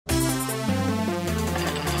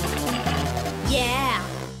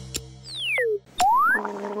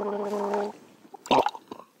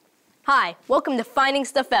Hi, welcome to Finding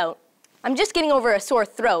Stuff Out. I'm just getting over a sore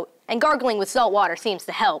throat, and gargling with salt water seems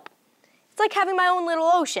to help. It's like having my own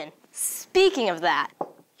little ocean. Speaking of that,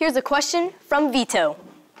 here's a question from Vito.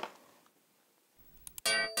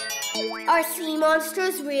 Are sea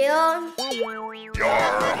monsters real? The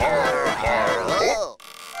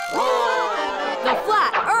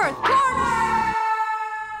Flat Earth Corner!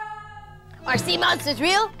 Are sea monsters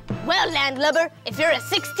real? Well, landlubber, if you're a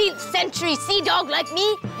 16th century sea dog like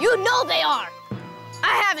me, you know they are.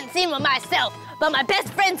 I haven't seen one myself, but my best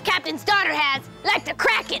friend's captain's daughter has, like the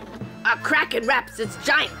Kraken. A Kraken wraps its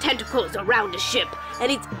giant tentacles around a ship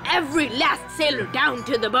and eats every last sailor down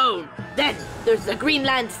to the bone. Then there's the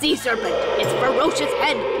Greenland sea serpent, its ferocious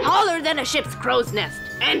head taller than a ship's crow's nest.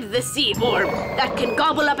 And the sea orb that can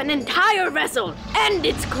gobble up an entire vessel and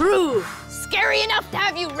its crew. Scary enough to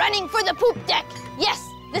have you running for the poop deck. Yes,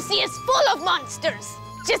 the sea is full of monsters.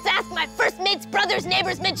 Just ask my first mate's brother's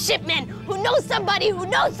neighbor's midshipman who knows somebody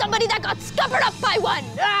that got scuppered up by one.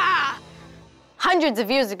 Ah! Hundreds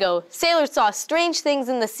of years ago, sailors saw strange things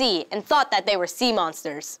in the sea and thought that they were sea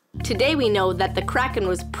monsters. Today we know that the Kraken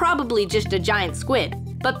was probably just a giant squid,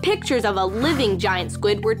 but pictures of a living giant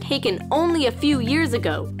squid were taken only a few years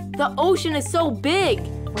ago. The ocean is so big.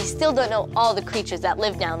 We still don't know all the creatures that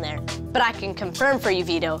live down there, but I can confirm for you,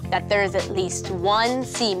 Vito, that there is at least one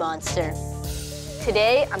sea monster.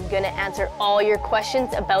 Today, I'm gonna answer all your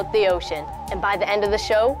questions about the ocean, and by the end of the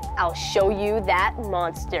show, I'll show you that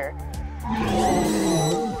monster.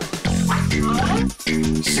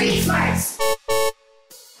 Street smarts!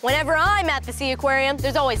 Whenever I'm at the sea aquarium,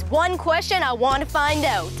 there's always one question I want to find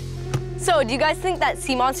out. So, do you guys think that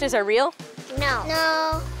sea monsters are real? No.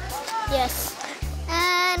 No. Yes.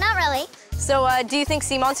 Not really. So, do you think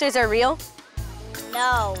sea monsters are real?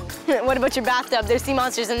 No. What about your bathtub? There's sea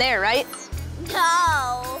monsters in there, right?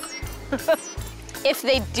 No. If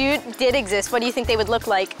they did exist, what do you think they would look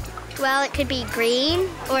like? Well, it could be green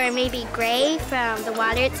or maybe gray from the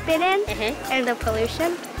water it's been in and the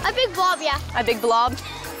pollution. A big blob, yeah. A big blob?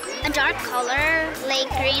 A dark color, like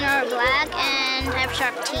green or black, and have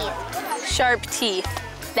sharp teeth. Sharp teeth.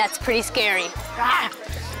 That's pretty scary.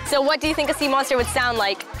 So what do you think a sea monster would sound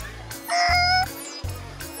like?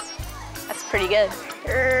 That's pretty good.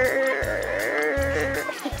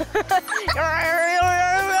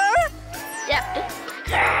 Yep.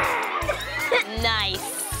 Nice.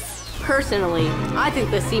 Personally, I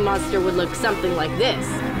think the sea monster would look something like this.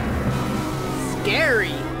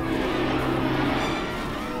 Scary.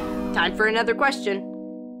 Time for another question.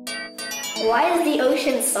 Why is the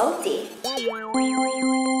ocean salty?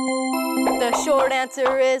 The short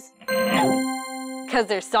answer is... because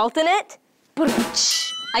there's salt in it?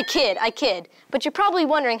 I kid. But you're probably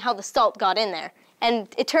wondering how the salt got in there. And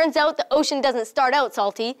it turns out the ocean doesn't start out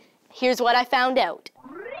salty. Here's what I found out.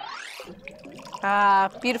 Ah,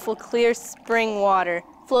 beautiful clear spring water.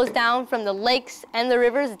 Flows down from the lakes and the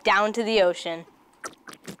rivers down to the ocean.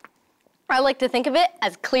 I like to think of it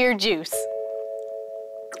as clear juice.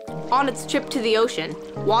 On its trip to the ocean,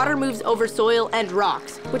 water moves over soil and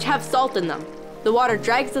rocks, which have salt in them. The water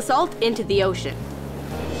drags the salt into the ocean.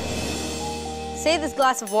 Say this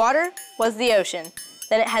glass of water was the ocean.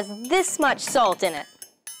 Then it has this much salt in it.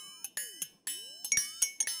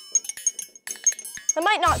 That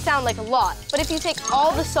might not sound like a lot, but if you take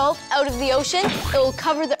all the salt out of the ocean, it will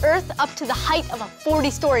cover the earth up to the height of a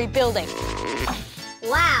 40-story building.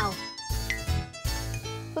 Wow.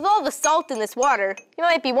 With all the salt in this water, you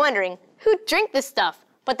might be wondering, who'd drink this stuff?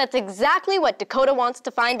 But that's exactly what Dakota wants to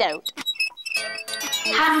find out.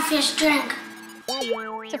 How do fish drink?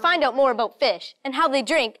 To find out more about fish and how they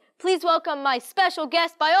drink, please welcome my special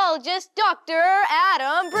guest biologist, Dr.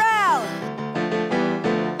 Adam Brown.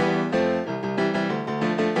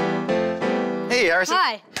 Hey, Arson.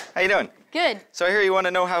 Hi. How you doing? Good. So I hear you want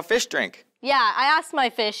to know how fish drink. Yeah, I asked my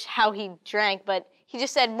fish how he drank, but he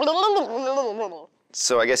just said...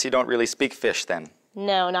 So I guess you don't really speak fish then?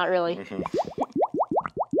 No, not really.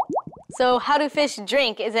 So how do fish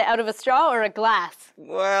drink? Is it out of a straw or a glass?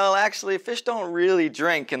 Well, actually, fish don't really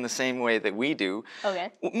drink in the same way that we do.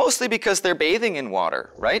 Okay. Mostly because they're bathing in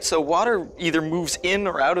water, right? So water either moves in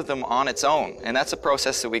or out of them on its own, and that's a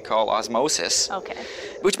process that we call osmosis. Okay.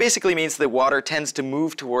 Which basically means that water tends to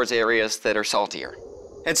move towards areas that are saltier.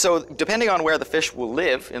 And so, depending on where the fish will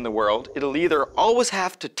live in the world, it'll either always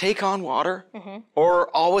have to take on water or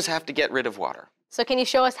always have to get rid of water. So can you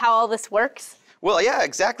show us how all this works? Well, yeah,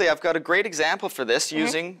 exactly. I've got a great example for this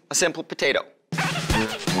using a simple potato.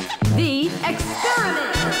 The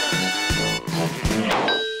experiment.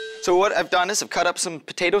 So what I've done is I've cut up some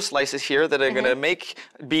potato slices here that are gonna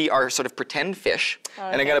be our sort of pretend fish.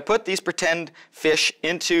 And I'm gonna put these pretend fish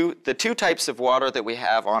into the two types of water that we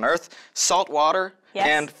have on Earth, salt water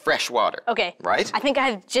and fresh water. Okay. Right? I think I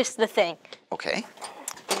have just the thing. Okay.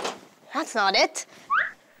 That's not it.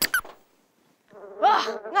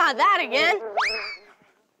 Oh, not that again.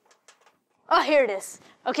 Oh, here it is.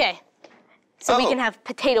 Okay. So we can have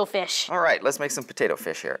potato fish. All right, let's make some potato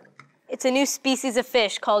fish here. It's a new species of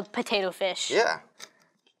fish called potato fish. Yeah.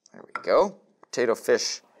 There we go. Potato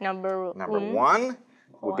fish Number one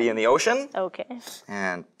would be in the ocean. Okay.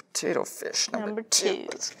 And potato fish number two.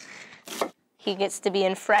 He gets to be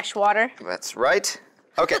in fresh water. That's right.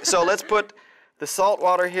 Okay, so let's put the salt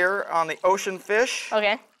water here on the ocean fish.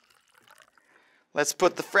 Okay. Let's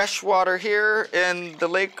put the fresh water here in the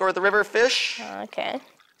lake or the river fish. Okay.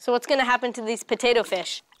 So what's going to happen to these potato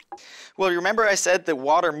fish? Well, you remember I said that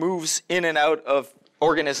water moves in and out of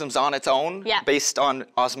organisms on its own based on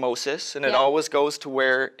osmosis, and it always goes to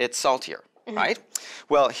where it's saltier, right?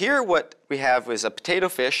 Well, here what we have is a potato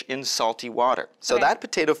fish in salty water. So that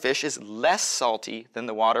potato fish is less salty than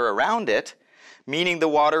the water around it, meaning the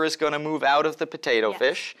water is going to move out of the potato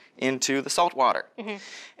fish into the salt water.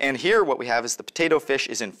 And here what we have is the potato fish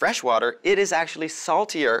is in fresh water. It is actually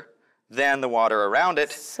saltier than the water around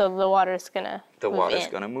it. So the water's gonna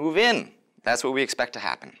move in. That's what we expect to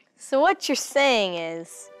happen. So what you're saying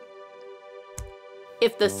is,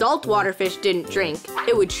 if the saltwater fish didn't drink,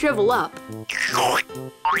 it would shrivel up.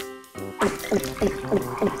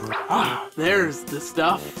 Ah, there's the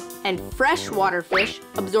stuff. And freshwater fish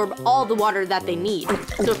absorb all the water that they need.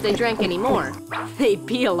 So if they drank any more, they'd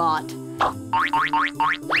pee a lot.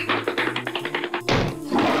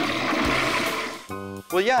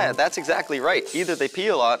 Well, yeah, that's exactly right. Either they pee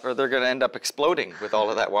a lot or they're going to end up exploding with all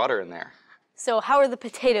of that water in there. so how are the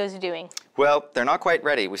potatoes doing? Well, they're not quite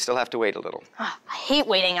ready. We still have to wait a little. I hate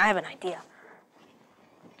waiting. I have an idea.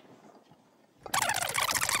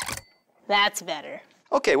 That's better.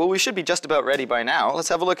 Okay, well, we should be just about ready by now. Let's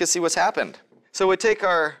have a look and see what's happened. So we take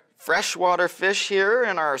our freshwater fish here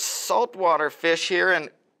and our saltwater fish here, and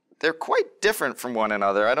they're quite different from one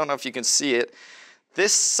another. I don't know if you can see it.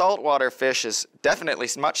 This saltwater fish is definitely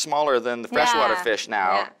much smaller than the freshwater fish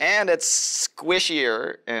now, and it's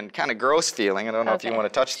squishier and kind of gross feeling. I don't know if you want to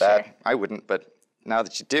touch that. I wouldn't, but now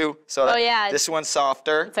that you do. So this one's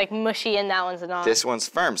softer. It's like mushy and that one's not. This one's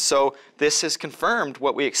firm. So this has confirmed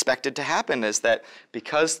what we expected to happen, is that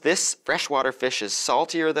because this freshwater fish is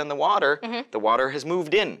saltier than the water has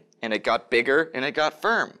moved in, and it got bigger and it got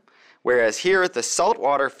firm. Whereas here, the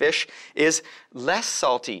saltwater fish is less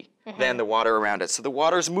salty than the water around it. So the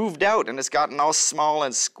water's moved out and it's gotten all small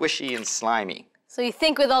and squishy and slimy. So you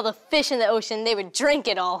think with all the fish in the ocean, they would drink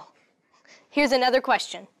it all. Here's another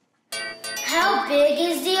question. How big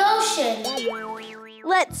is the ocean?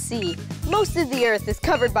 Let's see. Most of the Earth is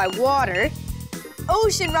covered by water.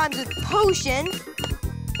 Ocean rhymes with potion.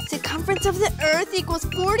 Circumference of the Earth equals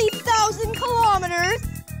 40,000 kilometers.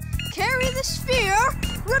 Carry the sphere.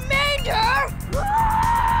 Remainder.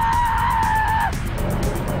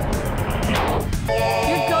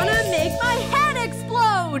 You're gonna make my head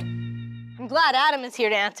explode! I'm glad Adam is here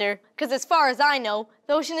to answer, because as far as I know,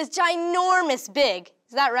 the ocean is ginormous big.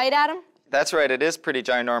 Is that right, Adam? That's right, it is pretty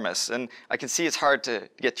ginormous. And I can see it's hard to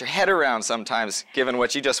get your head around sometimes, given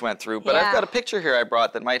what you just went through. But I've got a picture here I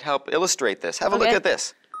brought that might help illustrate this. Have a look at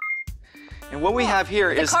this. And what we have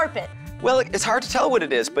here is... the carpet. Well, it's hard to tell what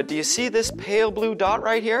it is, but do you see this pale blue dot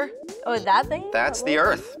right here? Oh, that thing? That's the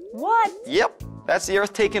Earth. What? Yep. That's the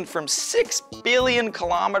Earth taken from 6 billion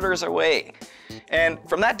kilometers away. And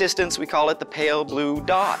from that distance, we call it the pale blue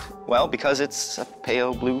dot. Well, because it's a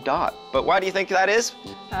pale blue dot. But why do you think that is?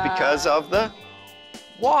 Because of the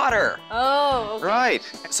water. Oh, okay. Right.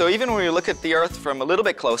 So even when we look at the Earth from a little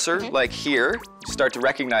bit closer, like here, you start to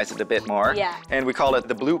recognize it a bit more. Yeah. And we call it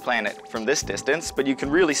the blue planet from this distance, but you can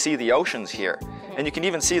really see the oceans here. And you can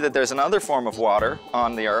even see that there's another form of water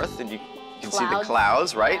on the Earth, and you can see the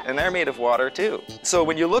clouds, right? And they're made of water too. So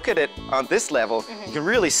when you look at it on this level, you can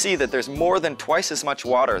really see that there's more than twice as much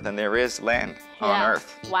water than there is land on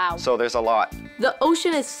Earth. Wow. So there's a lot. The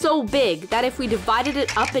ocean is so big that if we divided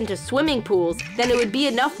it up into swimming pools, then it would be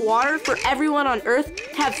enough water for everyone on Earth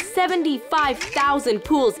to have 75,000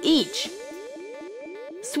 pools each.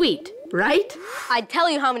 Sweet, right? I'd tell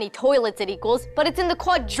you how many toilets it equals, but it's in the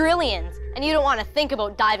quadrillions, and you don't want to think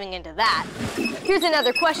about diving into that. Here's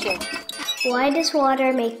another question. Why does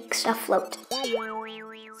water make stuff float?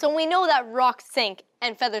 So we know that rocks sink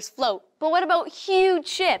and feathers float, but what about huge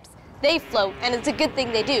ships? They float, and it's a good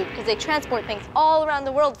thing they do, because they transport things all around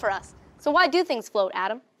the world for us. So why do things float,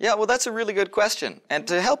 Adam? Yeah, well, that's a really good question. And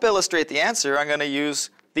to help illustrate the answer, I'm going to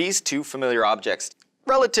use these two familiar objects.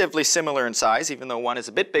 Relatively similar in size, even though one is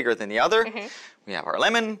a bit bigger than the other. We have our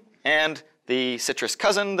lemon and the citrus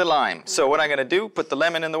cousin, the lime. So what I'm going to do, put the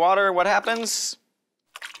lemon in the water, what happens?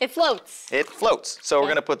 It floats. It floats. So we're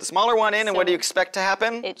going to put the smaller one in, and what do you expect to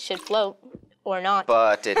happen? It should float, or not.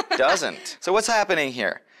 But it doesn't. So what's happening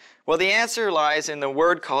here? Well, the answer lies in the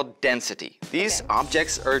word called density. These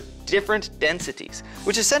objects are different densities,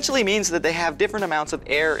 which essentially means that they have different amounts of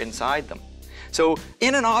air inside them. So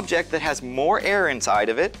in an object that has more air inside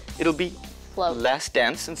of it, it'll be less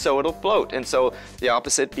dense, and so it'll float. And so the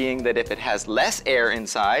opposite being that if it has less air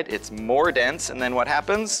inside, it's more dense, and then what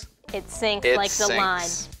happens? It sinks like the lime.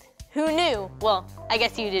 Who knew? Well, I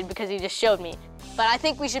guess you did because you just showed me. But I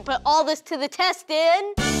think we should put all this to the test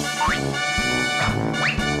in...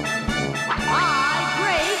 My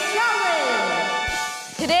Great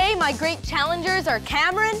Challenge! Today, my great challengers are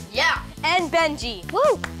Cameron and Benji.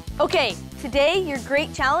 Woo! Okay, today your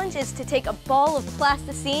great challenge is to take a ball of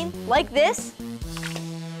plasticine like this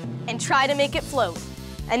and try to make it float.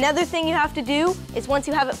 Another thing you have to do is once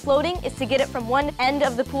you have it floating is to get it from one end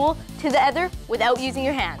of the pool to the other without using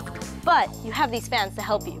your hands. But you have these fans to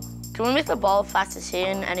help you. Can we make a ball of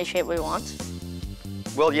plasticine any shape we want?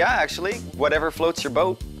 Well, yeah, actually, whatever floats your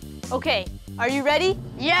boat. Okay, are you ready?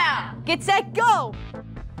 Yeah! Get set, go!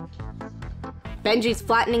 Benji's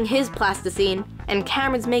flattening his plasticine, and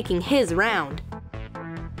Cameron's making his round.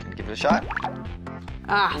 Give it a shot.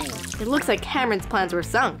 Ah, it looks like Cameron's plans were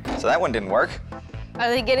sunk. So that one didn't work. Are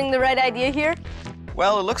they getting the right idea here?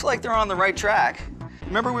 Well, it looks like they're on the right track.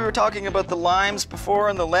 Remember we were talking about the limes before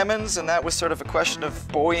and the lemons, and that was sort of a question of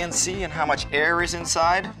buoyancy and how much air is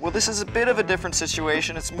inside? Well, this is a bit of a different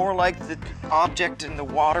situation. It's more like the object and the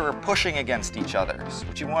water are pushing against each other. So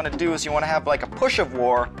what you want to do is you want to have like a push of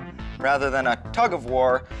war rather than a tug of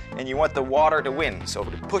war, and you want the water to win, so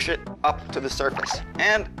to push it up to the surface.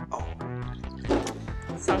 And,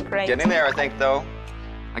 Sunk right. Getting there, I think, though.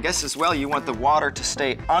 I guess as well, you want the water to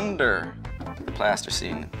stay under the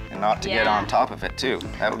plasticine and not to get on top of it, too.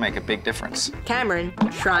 That would make a big difference. Cameron,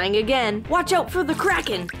 trying again. Watch out for the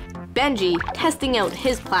Kraken. Benji, testing out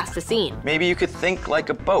his plasticine. Maybe you could think like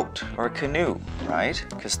a boat or a canoe, right?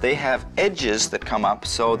 Because they have edges that come up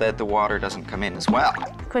so that the water doesn't come in as well.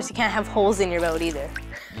 Of course, you can't have holes in your boat either.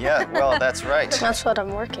 Yeah, well, that's right. That's what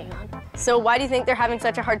I'm working on. So why do you think they're having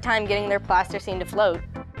such a hard time getting their plasticine to float?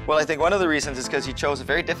 Well, I think one of the reasons is because you chose a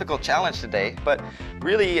very difficult challenge today, but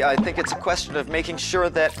really I think it's a question of making sure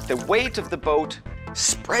that the weight of the boat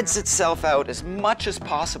spreads itself out as much as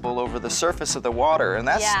possible over the surface of the water, and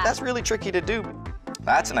that's really tricky to do.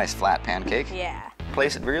 That's a nice flat pancake. Yeah.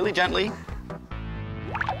 Place it really gently.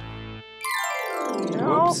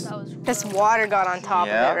 Oops. This water got on top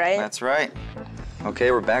of it, right? That's right. Okay,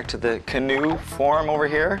 we're back to the canoe form over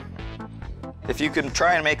here. If you can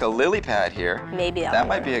try and make a lily pad here, maybe that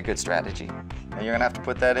might be a good strategy. And you're gonna have to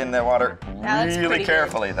put that in the water really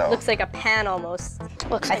carefully, though. Looks like a pan almost.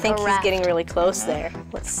 Looks I like think a he's raft. getting really close there.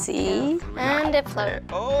 Let's see. And it floats.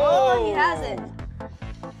 Oh, he has it.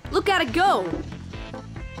 Look at it go.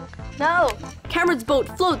 No. Cameron's boat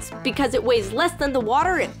floats because it weighs less than the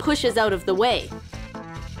water it pushes out of the way.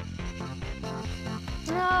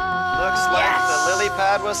 Looks like the lily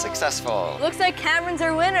pad was successful. Looks like Cameron's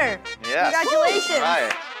our winner. Yes. Congratulations.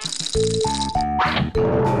 Right.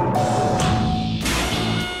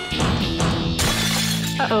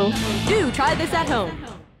 Uh-oh. Do try this at home.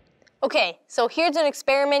 Okay, so here's an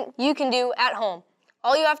experiment you can do at home.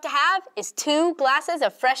 All you have to have is 2 glasses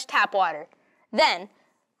of fresh tap water. Then,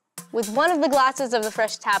 with one of the glasses of the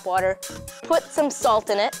fresh tap water, put some salt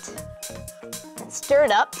in it and stir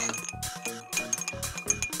it up.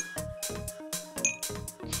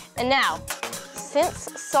 And now, since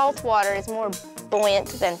salt water is more buoyant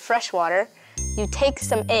than fresh water, you take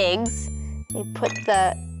some eggs, you put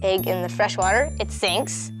the egg in the fresh water, it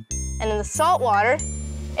sinks, and in the salt water,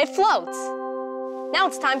 it floats. Now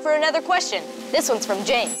it's time for another question. This one's from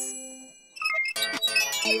James.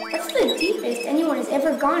 What's the deepest anyone has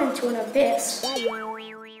ever gone into an abyss?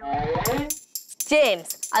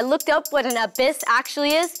 James, I looked up what an abyss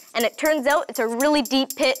actually is, and it turns out it's a really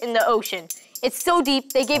deep pit in the ocean. It's so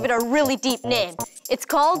deep, they gave it a really deep name. It's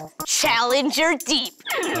called Challenger Deep.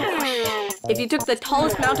 If you took the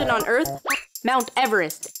tallest mountain on Earth, Mount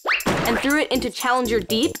Everest, and threw it into Challenger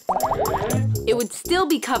Deep, it would still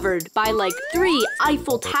be covered by like 3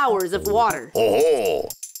 Eiffel Towers of water. Oh.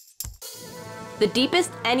 The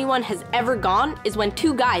deepest anyone has ever gone is when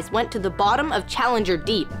 2 guys went to the bottom of Challenger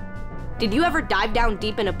Deep. Did you ever dive down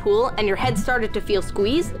deep in a pool and your head started to feel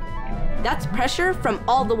squeezed? That's pressure from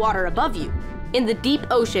all the water above you. In the deep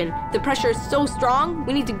ocean, the pressure is so strong,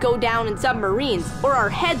 we need to go down in submarines, or our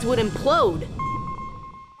heads would implode.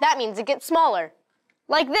 That means it gets smaller.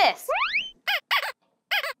 Like this.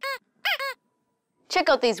 Check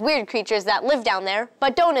out these weird creatures that live down there,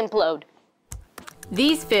 but don't implode.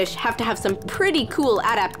 These fish have to have some pretty cool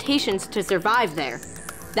adaptations to survive there.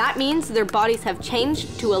 That means their bodies have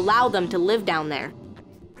changed to allow them to live down there.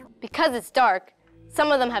 Because it's dark,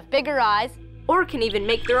 some of them have bigger eyes, Or can even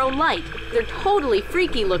make their own light. They're totally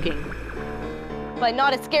freaky looking. but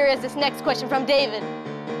not as scary as this next question from David.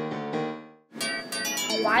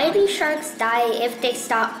 Why do sharks die if they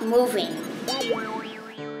stop moving?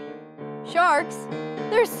 Sharks,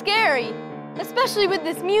 they're scary, especially with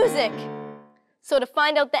this music. So to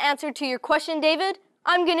find out the answer to your question, David,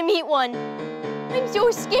 I'm gonna meet one. I'm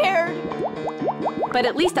so scared. But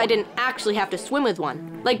at least I didn't actually have to swim with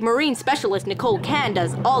one, like marine specialist Nicole Can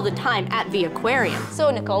does all the time at the aquarium. So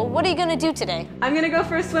Nicole, what are you gonna do today? I'm gonna go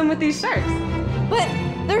for a swim with these sharks. But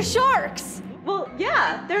they're sharks. Well,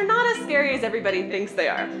 yeah, they're not as scary as everybody thinks they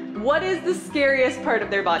are. What is the scariest part of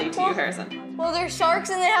their body to you, Harrison? Well, they're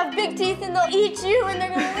sharks and they have big teeth and they'll eat you and they're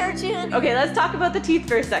gonna hurt you. Okay, let's talk about the teeth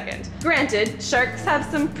for a second. Granted, sharks have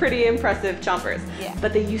some pretty impressive chompers, Yeah.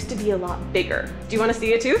 but they used to be a lot bigger. Do you want to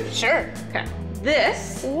see a tooth? Sure. Okay.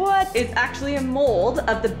 This is actually a mold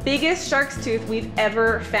of the biggest shark's tooth we've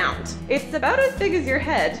ever found. It's about as big as your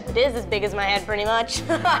head. It is as big as my head, pretty much.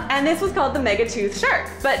 And this was called the megatooth shark,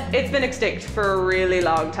 but it's been extinct for a really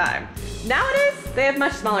long time. Nowadays, they have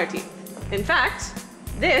much smaller teeth. In fact,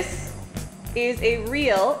 this is a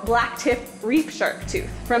real black-tip reef shark tooth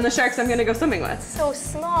from the sharks I'm gonna go swimming with. So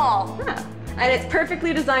small. Yeah. And it's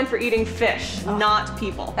perfectly designed for eating fish, not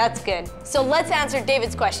people. That's good. So let's answer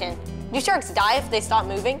David's question. Do sharks die if they stop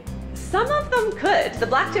moving? Some of them could. The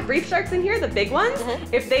black-tip reef sharks in here, the big ones,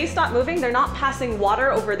 if they stop moving, they're not passing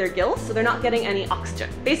water over their gills, so they're not getting any oxygen.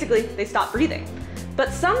 Basically, they stop breathing.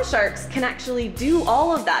 But some sharks can actually do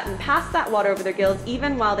all of that and pass that water over their gills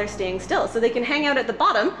even while they're staying still, so they can hang out at the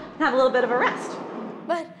bottom and have a little bit of a rest.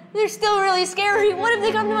 But they're still really scary. What if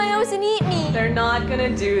they come to my house and eat me? They're not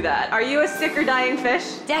gonna do that. Are you a sick or dying fish?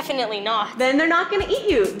 Definitely not. Then they're not gonna eat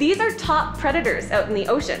you. These are top predators out in the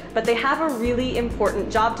ocean, but they have a really important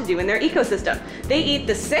job to do in their ecosystem. They eat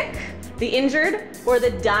the sick, the injured, or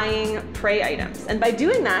the dying prey items. And by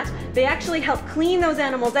doing that, they actually help clean those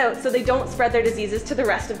animals out so they don't spread their diseases to the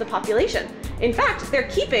rest of the population. In fact, they're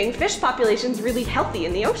keeping fish populations really healthy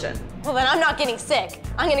in the ocean. Well, then I'm not getting sick.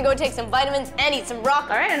 I'm gonna go take some vitamins and eat some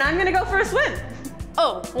broccoli. All right, and I'm gonna go for a swim.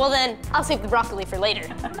 Oh, well then, I'll save the broccoli for later.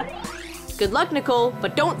 Good luck, Nicole,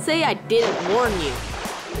 but don't say I didn't warn you.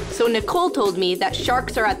 So Nicole told me that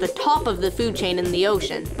sharks are at the top of the food chain in the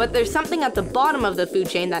ocean, but there's something at the bottom of the food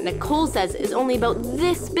chain that Nicole says is only about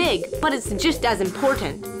this big, but it's just as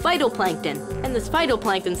important. Phytoplankton. And this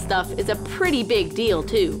phytoplankton stuff is a pretty big deal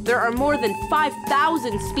too. There are more than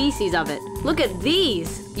 5,000 species of it. Look at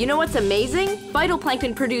these. You know what's amazing?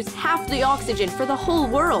 Phytoplankton produce half the oxygen for the whole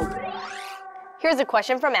world. Here's a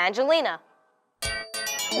question from Angelina.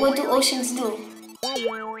 What do oceans do?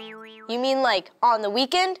 You mean like on the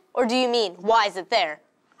weekend, or do you mean why is it there?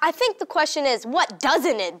 I think the question is, what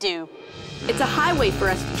doesn't it do? It's a highway for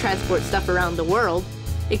us to transport stuff around the world.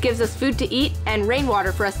 It gives us food to eat and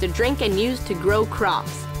rainwater for us to drink and use to grow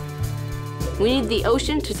crops. We need the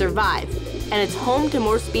ocean to survive, and it's home to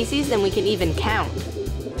more species than we can even count.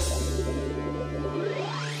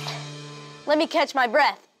 Let me catch my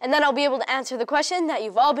breath, and then I'll be able to answer the question that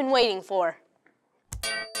you've all been waiting for.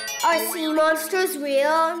 Are sea monsters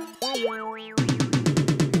real?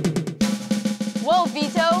 Whoa,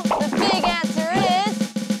 Vito, the big answer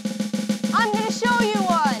is, I'm gonna show you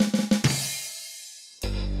one.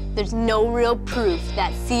 There's no real proof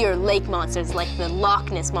that sea or lake monsters like the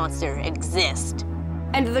Loch Ness Monster exist.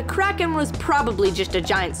 And the Kraken was probably just a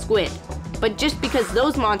giant squid. But just because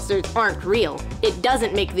those monsters aren't real, it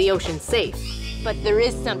doesn't make the ocean safe. But there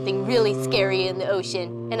is something really scary in the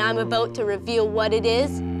ocean, and I'm about to reveal what it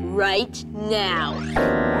is right now.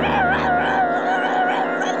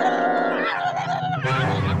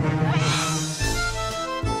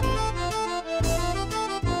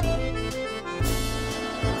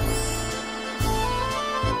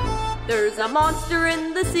 There's a monster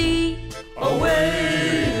in the sea.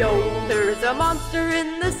 Away! Yo, there's a monster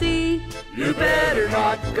in the sea. You better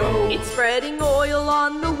not go It's spreading oil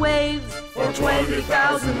on the waves for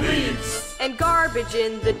 20,000 leagues. and garbage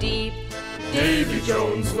in the deep. Davy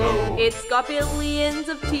Jones low It's got billions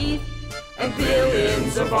of teeth. and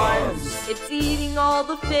billions of arms, It's eating all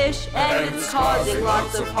the fish and it's causing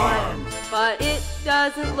lots of harm. But it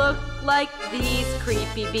doesn't look like these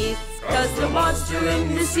creepy beasts 'Cause the monster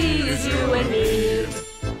in the sea is you and me.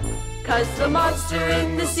 'Cause the monster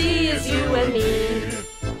in the sea is you and me.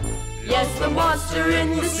 Yes, the monster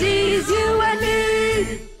in the sea is you and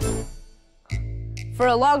me. For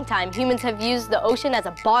a long time, humans have used the ocean as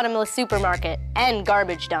a bottomless supermarket and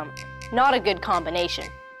garbage dump. Not a good combination.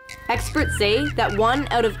 Experts say that 1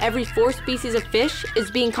 out of every 4 species of fish is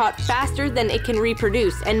being caught faster than it can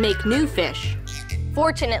reproduce and make new fish.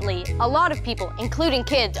 Fortunately, a lot of people, including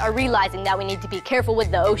kids, are realizing that we need to be careful with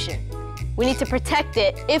the ocean. We need to protect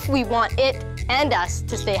it if we want it and us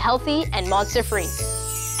to stay healthy and monster-free.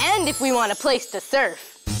 And if we want a place to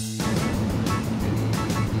surf.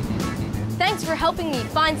 Thanks for helping me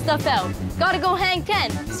find stuff out. Gotta go hang 10.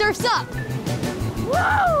 Surf's up!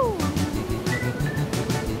 Woo!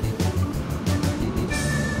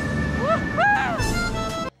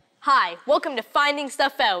 Hi, welcome to Finding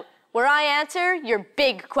Stuff Out, where I answer your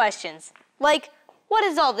big questions. Like, what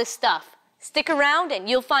is all this stuff? Stick around and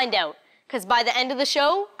you'll find out. Because by the end of the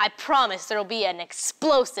show, I promise there'll be an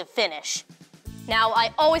explosive finish. Now,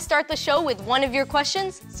 I always start the show with one of your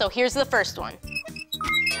questions, so here's the first one.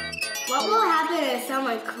 What will happen if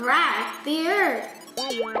someone cracks the Earth?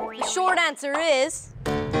 The short answer is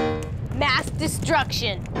mass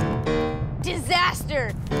destruction,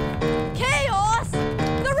 disaster, chaos,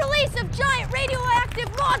 the release of giant radioactive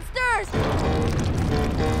monsters.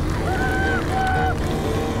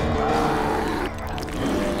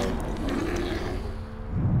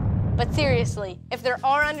 But seriously, if there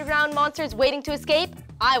are underground monsters waiting to escape,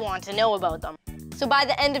 I want to know about them. So by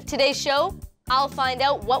the end of today's show, I'll find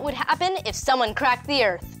out what would happen if someone cracked the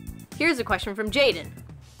Earth. Here's a question from Jaden.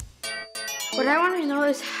 What I want to know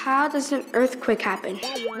is, how does an earthquake happen?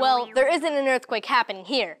 Well, there isn't an earthquake happening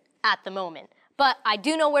here at the moment, but I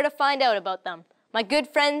do know where to find out about them. My good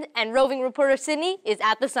friend and roving reporter Sydney is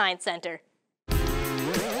at the Science Center.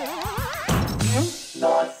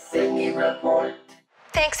 The Sydney Report.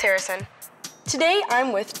 Thanks, Harrison. Today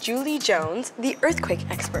I'm with Julie Jones, the earthquake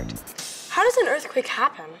expert. How does an earthquake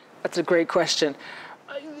happen? That's a great question.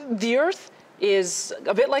 The Earth is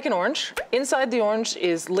a bit like an orange. Inside the orange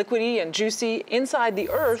is liquidy and juicy. Inside the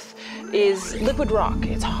Earth is liquid rock.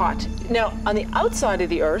 It's hot. Now, on the outside of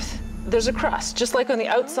the Earth, there's a crust. Just like on the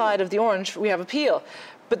outside of the orange, we have a peel.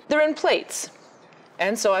 But they're in plates.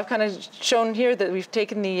 And so I've kind of shown here that we've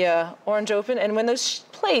taken the orange open, and when those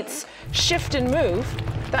plates shift and move,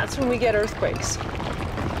 that's when we get earthquakes.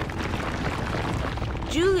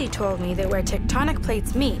 Julie told me that where tectonic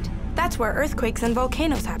plates meet, that's where earthquakes and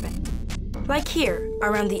volcanoes happen. Like here,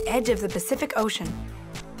 around the edge of the Pacific Ocean.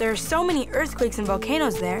 There are so many earthquakes and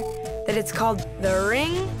volcanoes there that it's called the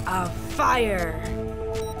Ring of Fire.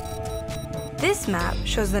 This map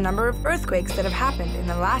shows the number of earthquakes that have happened in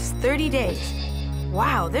the last 30 days.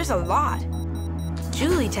 Wow, there's a lot.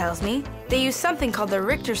 Julie tells me they use something called the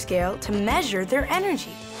Richter scale to measure their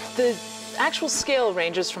energy. The actual scale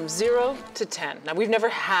ranges from 0 to 10. Now, we've never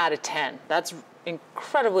had a 10. That's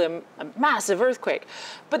incredibly a massive earthquake.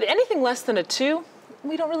 But anything less than a 2,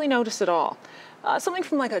 we don't really notice at all. Something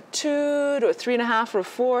from like a 2 to a 3.5 or a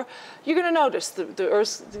 4, you're going to notice the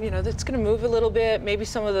Earth, it's going to move a little bit. Maybe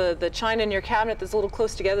some of the china in your cabinet that's a little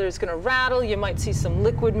close together is going to rattle. You might see some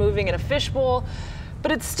liquid moving in a fishbowl.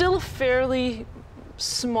 But it's still a fairly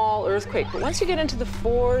small earthquake. But once you get into the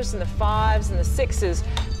 4s and the 5s and the 6s,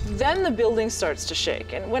 then the building starts to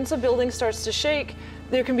shake. And once a building starts to shake,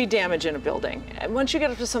 there can be damage in a building. And once you get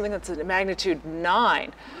up to something that's a magnitude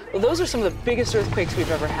 9, well, those are some of the biggest earthquakes we've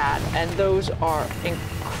ever had, and those are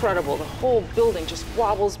incredible. The whole building just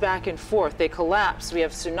wobbles back and forth. They collapse. We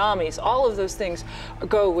have tsunamis. All of those things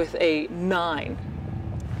go with a 9.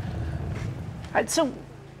 So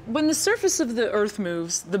when the surface of the Earth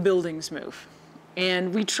moves, the buildings move.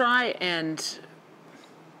 And we try and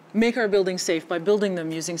make our buildings safe by building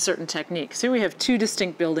them using certain techniques. Here we have 2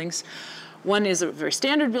 distinct buildings. One is a very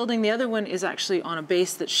standard building. The other one is actually on a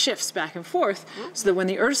base that shifts back and forth, so that when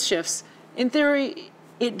the Earth shifts, in theory,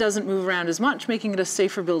 it doesn't move around as much, making it a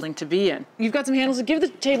safer building to be in. You've got some handles that give the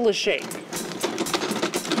table a shake.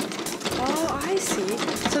 Oh, I see.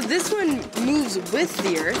 So this one moves with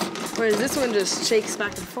the Earth, whereas this one just shakes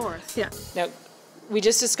back and forth. Yeah. Now, we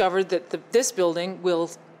just discovered that this building will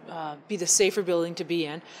be the safer building to be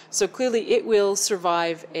in. So clearly it will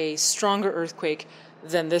survive a stronger earthquake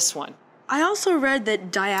than this one. I also read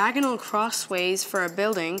that diagonal crossways for a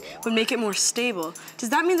building would make it more stable. Does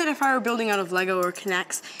that mean that if I were building out of Lego or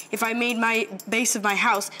Connects, if I made my base of my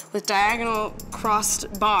house with diagonal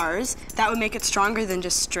crossed bars, that would make it stronger than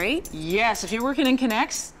just straight? Yes, if you're working in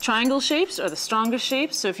Connects, triangle shapes are the strongest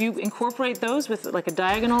shapes. So if you incorporate those with like a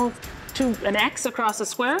diagonal to an X across a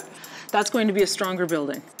square, that's going to be a stronger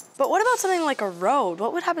building. But what about something like a road?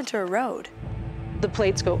 What would happen to a road? The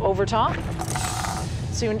plates go over top.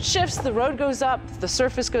 So when it shifts, the road goes up, the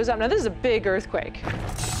surface goes up. Now this is a big earthquake.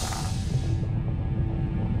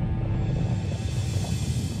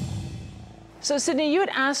 So Sydney, you had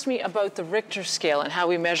asked me about the Richter scale and how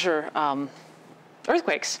we measure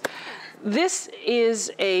earthquakes. This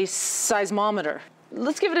is a seismometer.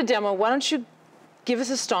 Let's give it a demo. Why don't you give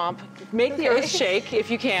us a stomp, make the earth shake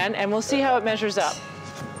if you can, and we'll see how it measures up.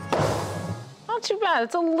 Not too bad.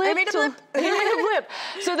 It's a little. I made a blip. You made a blip.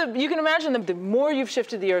 So you can imagine the more you've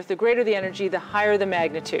shifted the earth, the greater the energy, the higher the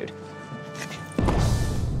magnitude.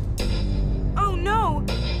 Oh no!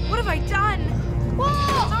 What have I done?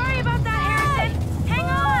 Whoa! Sorry about that, Harrison. Hang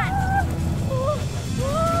on!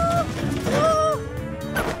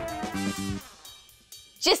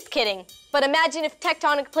 Just kidding. But imagine if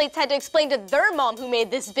tectonic plates had to explain to their mom who made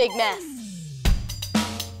this big mess.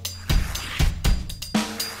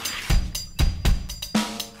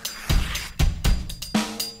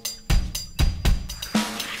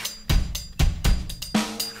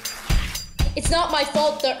 It's not my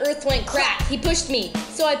fault the earth went crack. He pushed me,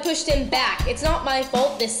 so I pushed him back. It's not my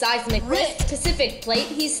fault this seismic rift. Pacific plate,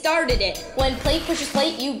 he started it. When plate pushes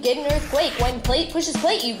plate, you get an earthquake. When plate pushes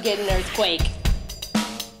plate, you get an earthquake.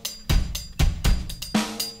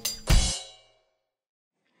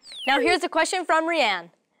 Now here's a question from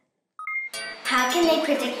Rianne. How can they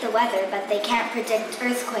predict the weather, but they can't predict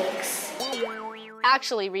earthquakes?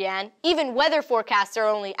 Actually, Rianne, even weather forecasts are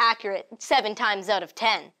only accurate 7 times out of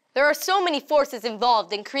 10. There are so many forces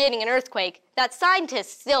involved in creating an earthquake that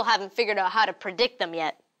scientists still haven't figured out how to predict them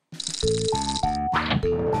yet.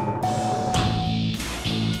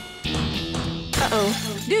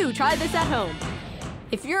 Uh-oh. Do try this at home.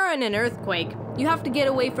 If you're in an earthquake, you have to get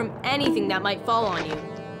away from anything that might fall on you.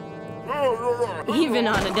 Even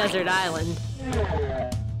on a desert island.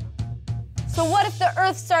 So what if the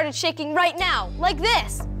earth started shaking right now, like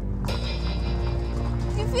this?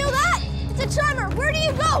 You feel that? It's a tremor. Where do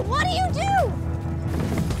you go? What do you do?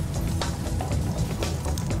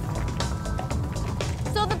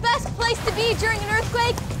 So the best place to be during an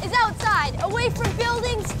earthquake is outside, away from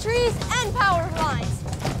buildings, trees, and power lines.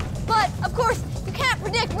 But, of course, you can't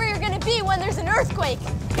predict where you're going to be when there's an earthquake.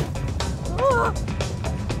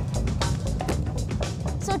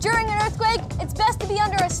 So during an earthquake, it's best to be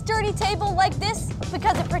under a sturdy table like this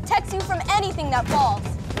because it protects you from anything that falls.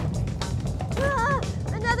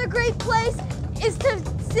 Another great place is to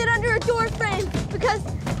sit under a door frame because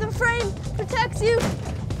the frame protects you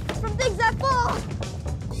from things that fall.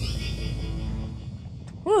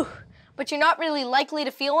 Whew. But you're not really likely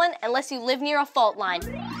to feel one unless you live near a fault line.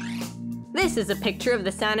 This is a picture of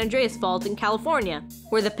the San Andreas Fault in California,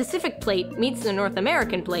 where the Pacific Plate meets the North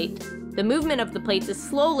American Plate. The movement of the plates is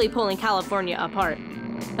slowly pulling California apart.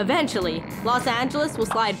 Eventually, Los Angeles will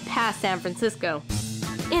slide past San Francisco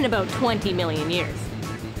in about 20 million years.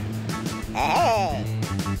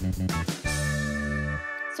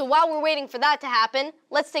 So while we're waiting for that to happen,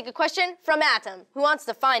 let's take a question from Atom, who wants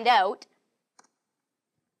to find out.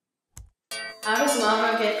 How does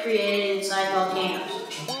lava get created inside volcanoes?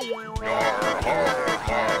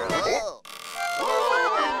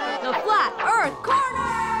 The Flat Earth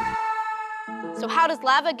Corner! So how does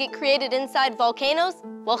lava get created inside volcanoes?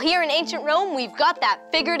 Well, here in ancient Rome, we've got that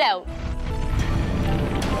figured out.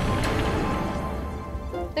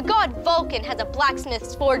 The god Vulcan has a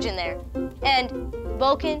blacksmith's forge in there. And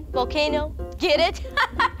volcano, get it?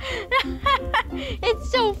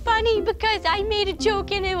 It's so funny because I made a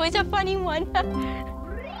joke and it was a funny one.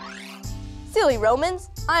 Silly Romans,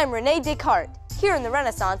 I am René Descartes. Here in the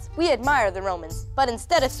Renaissance, we admire the Romans, but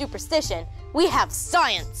instead of superstition, we have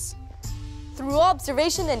science. Through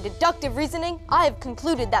observation and deductive reasoning, I have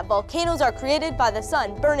concluded that volcanoes are created by the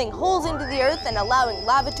sun burning holes into the earth and allowing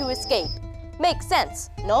lava to escape. Makes sense,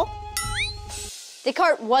 no?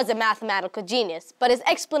 Descartes was a mathematical genius, but his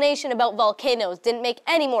explanation about volcanoes didn't make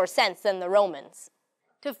any more sense than the Romans.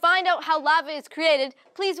 To find out how lava is created,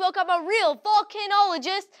 please welcome a real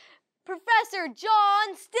volcanologist, Professor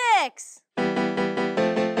John Sticks.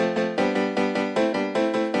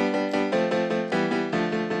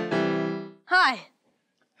 Hi.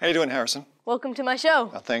 How you doing, Harrison? Welcome to my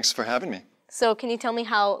show. Thanks for having me. So can you tell me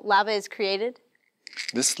how lava is created?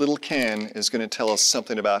 This little can is going to tell us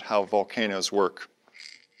something about how volcanoes work.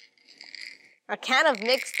 A can of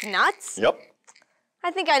mixed nuts? Yep.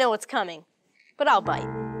 I think I know what's coming, but I'll bite.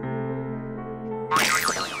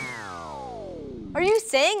 Are you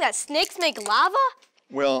saying that snakes make lava?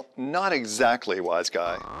 Well, not exactly, wise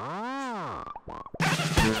guy.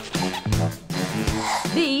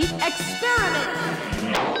 The experiment.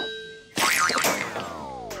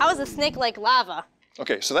 How is a snake like lava?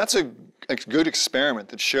 Okay, so that's a good experiment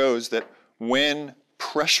that shows that when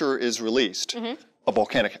pressure is released, a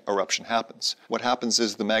volcanic eruption happens. What happens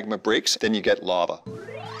is the magma breaks, then you get lava.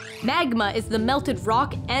 Magma is the melted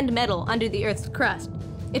rock and metal under the Earth's crust.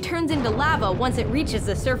 It turns into lava once it reaches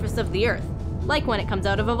the surface of the Earth, like when it comes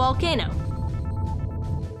out of a volcano.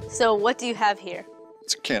 So what do you have here?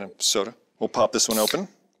 It's a can of soda. We'll pop this one open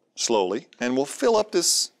slowly, and we'll fill up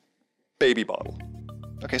this baby bottle.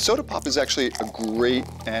 Okay, soda pop is actually a great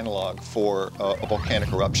analog for a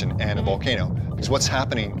volcanic eruption and a volcano, because what's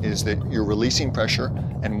happening is that you're releasing pressure,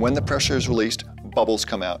 and when the pressure is released, bubbles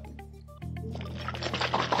come out.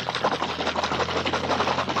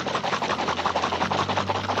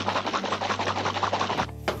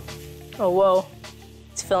 Oh, whoa,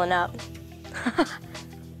 it's filling up.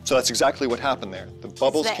 So that's exactly what happened there. The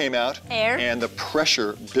bubbles came out, air? And the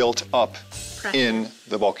pressure built up in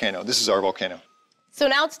the volcano. This is our volcano. So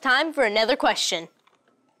now it's time for another question.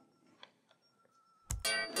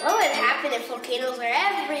 What would happen if volcanoes are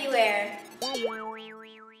everywhere?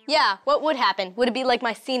 Yeah, what would happen? Would it be like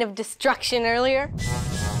my scene of destruction earlier?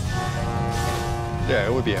 Yeah,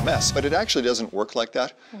 it would be a mess, but it actually doesn't work like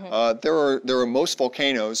that. Most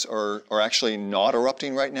volcanoes are actually not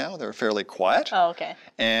erupting right now. They're fairly quiet. Oh, okay.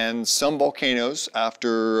 And some volcanoes,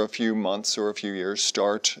 after a few months or a few years,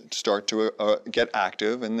 start to get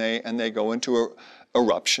active, and they go into a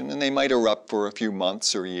eruption, and they might erupt for a few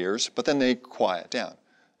months or years, but then they quiet down.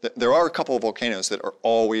 There are a couple of volcanoes that are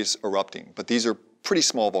always erupting, but these are pretty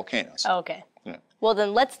small volcanoes. Oh, okay. Yeah. Well,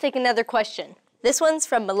 then let's take another question. This one's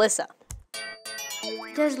from Melissa.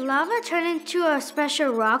 Does lava turn into a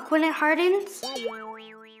special rock when it hardens?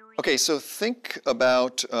 Okay, so think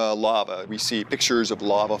about lava. We see pictures of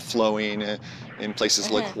lava flowing in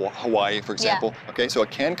places like Hawaii, for example. Yeah. Okay, so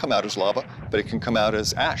it can come out as lava, but it can come out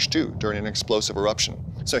as ash too during an explosive eruption.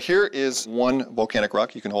 So here is one volcanic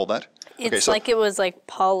rock. You can hold that. It's like it was like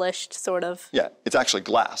polished, sort of. Yeah, it's actually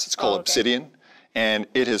glass. It's called obsidian, and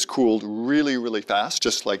it has cooled really, really fast,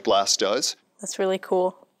 just like glass does. That's really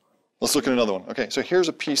cool. Let's look at another one. Okay, so here's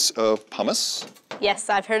a piece of pumice. Yes,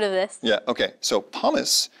 I've heard of this. Yeah, okay. So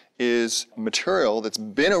pumice is material that's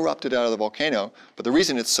been erupted out of the volcano, but the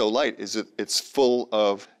reason it's so light is that it's full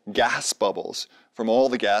of gas bubbles from all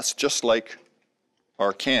the gas, just like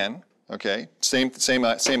our can, okay? Same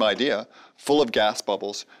idea, full of gas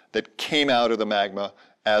bubbles that came out of the magma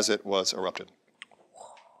as it was erupted.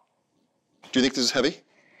 Do you think this is heavy?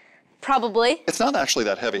 Probably. It's not actually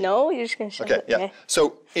that heavy. No, you're just going to show it. Yeah.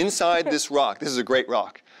 So inside this rock, this is a great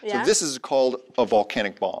rock. Yeah. So this is called a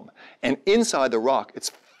volcanic bomb. And inside the rock,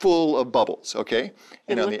 it's full of bubbles, okay?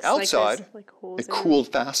 And on the outside, it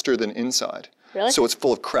cooled faster than inside. Really? So it's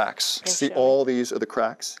full of cracks. See, all these are the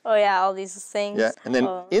cracks. Oh yeah, all these things. Yeah, and then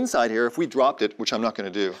inside here, if we dropped it, which I'm not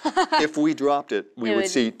going to do, if we dropped it, we would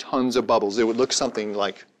see tons of bubbles. It would look something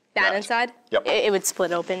like that inside? Yep. It would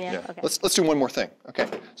split open, yeah. Okay. Let's do one more thing, okay?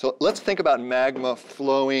 So let's think about magma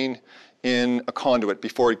flowing in a conduit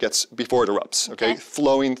before it erupts, okay?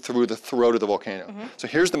 Flowing through the throat of the volcano. So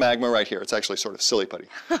here's the magma right here. It's actually sort of silly putty.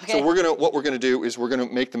 So what we're gonna do is we're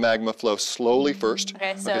gonna make the magma flow slowly first.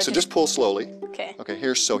 Okay, so just pull slowly. Okay. Okay,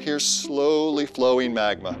 here's slowly flowing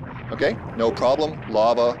magma. Okay, no problem.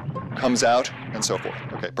 Lava comes out and so forth.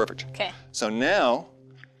 Okay, perfect. Okay. So now,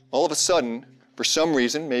 all of a sudden, for some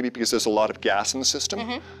reason, maybe because there's a lot of gas in the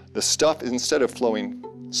system, the stuff, instead of flowing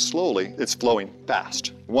slowly, it's flowing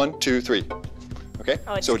fast. 1, 2, 3. Okay?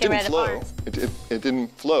 So it didn't flow. It didn't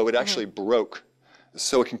flow. It actually broke.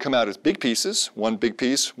 So it can come out as big pieces, one big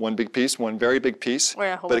piece, one big piece, one very big piece.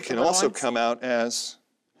 But it can also come out as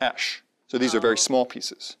ash. So these are very small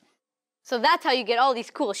pieces. So that's how you get all these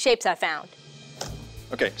cool shapes I found.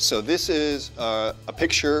 Okay, so this is a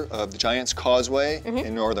picture of the Giant's Causeway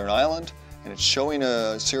in Northern Ireland. And it's showing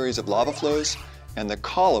a series of lava flows, and the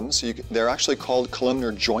columns, they're actually called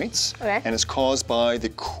columnar joints, and it's caused by the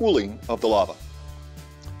cooling of the lava.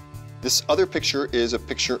 This other picture is a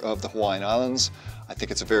picture of the Hawaiian Islands. I think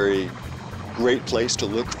it's a very great place to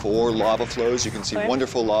look for lava flows. You can see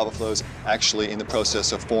wonderful lava flows actually in the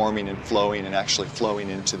process of forming and flowing and actually flowing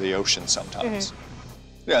into the ocean sometimes.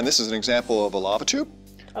 Yeah, and this is an example of a lava tube.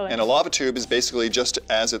 And a lava tube is basically just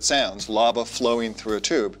as it sounds, lava flowing through a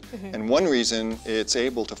tube. And one reason it's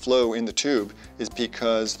able to flow in the tube is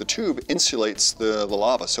because the tube insulates the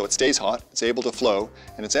lava, so it stays hot, it's able to flow,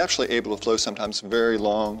 and it's actually able to flow sometimes very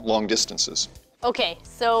long distances. Okay,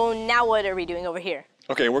 so now what are we doing over here?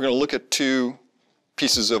 Okay, we're going to look at two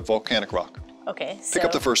pieces of volcanic rock. Okay, so pick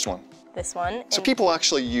up the first one. This one. So people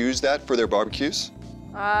actually use that for their barbecues?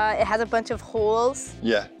 It has a bunch of holes.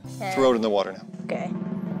 Yeah, throw it in the water now. Okay.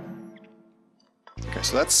 Okay, Okay,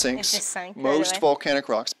 so that sinks. It just sank right Most away. volcanic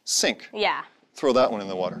rocks sink. Yeah. Throw that one in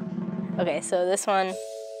the water. Okay, so this one,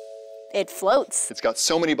 it floats. It's got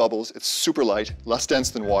so many bubbles, it's super light, less dense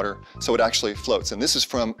than water, so it actually floats. And this is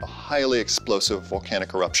from a highly explosive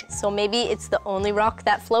volcanic eruption. So maybe it's the only rock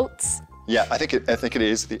that floats? Yeah, I think it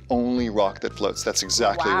is the only rock that floats. That's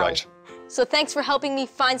exactly right. So thanks for helping me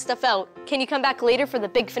find stuff out. Can you come back later for the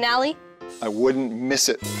big finale? I wouldn't miss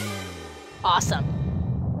it.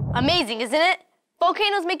 Awesome. Amazing, isn't it?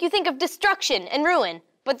 Volcanoes make you think of destruction and ruin,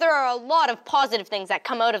 but there are a lot of positive things that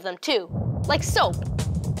come out of them too, like soap.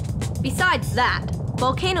 Besides that,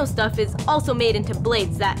 volcano stuff is also made into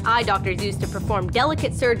blades that eye doctors use to perform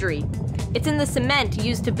delicate surgery. It's in the cement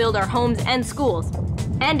used to build our homes and schools,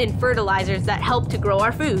 and in fertilizers that help to grow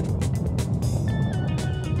our food.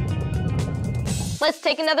 Let's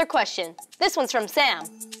take another question. This one's from Sam.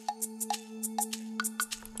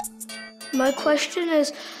 My question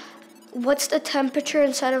is, what's the temperature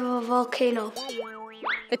inside of a volcano?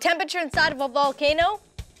 The temperature inside of a volcano?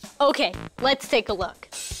 Okay, let's take a look.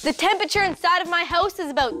 The temperature inside of my house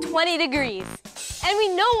is about 20 degrees. And we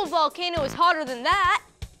know a volcano is hotter than that.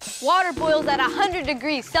 Water boils at 100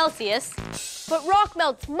 degrees Celsius, but rock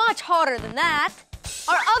melts much hotter than that.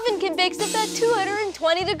 Our oven can bake stuff at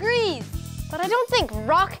 220 degrees, but I don't think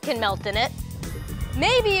rock can melt in it.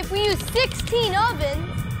 Maybe if we use 16 ovens,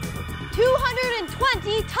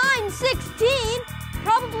 220 times 16,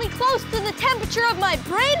 probably close to the temperature of my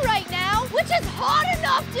brain right now, which is hot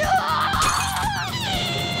enough to...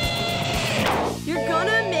 You're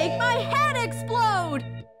gonna make my head explode!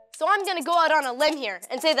 So I'm gonna go out on a limb here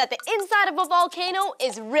and say that the inside of a volcano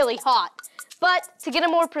is really hot. But to get a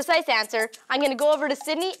more precise answer, I'm gonna go over to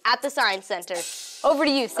Sydney at the Science Center. Over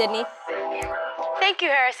to you, Sydney. Thank you,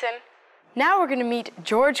 Harrison. Now we're gonna meet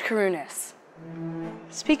George Karunas.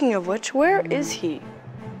 Speaking of which, where is he?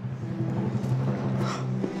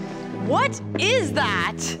 What is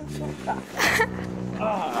that?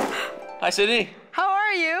 Hi, Sydney. How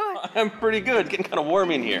are you? I'm pretty good. Getting kind of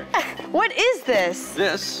warm in here. What is this?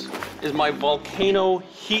 This is my volcano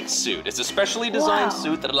heat suit. It's a specially designed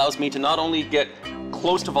suit that allows me to not only get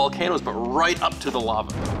close to volcanoes, but right up to the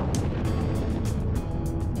lava.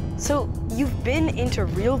 So you've been into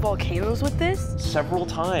real volcanoes with this? Several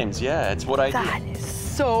times, yeah. It's what I do. That is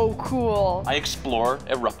so cool. I explore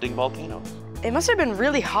erupting volcanoes. It must have been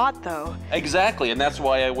really hot, though. Exactly, and that's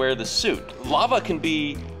why I wear the suit. Lava can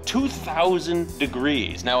be 2,000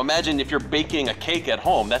 degrees. Now imagine if you're baking a cake at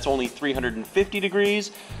home, that's only 350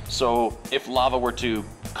 degrees. So if lava were to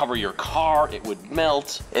cover your car, it would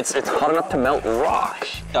melt. It's hot enough to melt rock.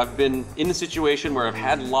 I've been in a situation where I've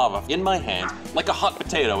had lava in my hand, like a hot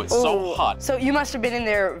potato. It's so hot. So you must have been in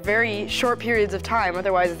there very short periods of time,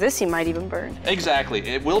 otherwise this you might even burn. Exactly.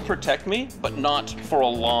 It will protect me, but not for a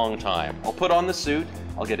long time. I'll put on the suit,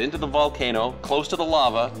 I'll get into the volcano, close to the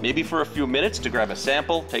lava, maybe for a few minutes to grab a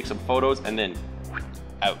sample, take some photos, and then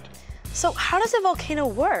out. So how does a volcano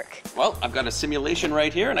work? Well, I've got a simulation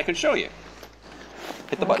right here, and I can show you.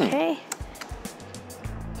 Hit the button. Okay.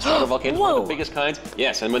 Solar volcanoes are one of the biggest kinds.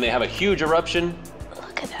 Yes, and when they have a huge eruption,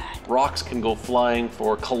 look at that. Rocks can go flying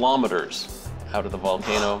for kilometers out of the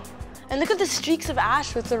volcano. And look at the streaks of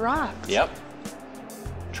ash with the rocks. Yep.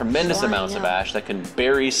 Tremendous Flying amounts of up. ash that can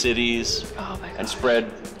bury cities and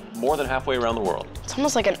spread more than halfway around the world. It's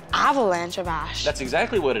almost like an avalanche of ash. That's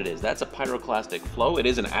exactly what it is. That's a pyroclastic flow. It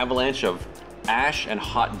is an avalanche of ash and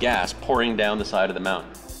hot gas pouring down the side of the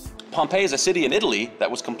mountain. Pompeii is a city in Italy that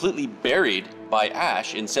was completely buried by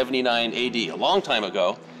ash in 79 AD, a long time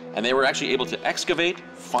ago, and they were actually able to excavate,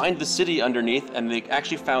 find the city underneath, and they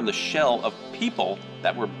actually found the shell of people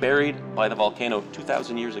that were buried by the volcano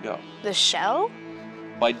 2,000 years ago. The shell?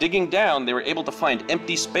 By digging down, they were able to find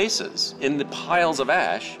empty spaces in the piles of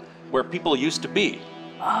ash where people used to be.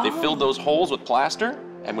 They filled those holes with plaster,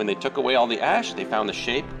 and when they took away all the ash, they found the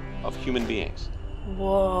shape of human beings.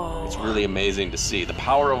 Whoa. It's really amazing to see. The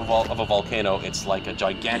power of a volcano, it's like a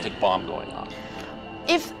gigantic bomb going off.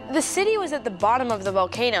 If the city was at the bottom of the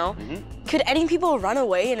volcano, could any people run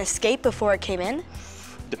away and escape before it came in?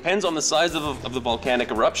 Depends on the size of the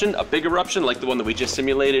volcanic eruption. A big eruption, like the one that we just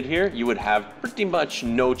simulated here, you would have pretty much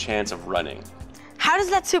no chance of running. How does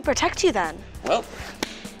that suit protect you then? Well,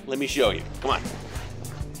 let me show you. Come on.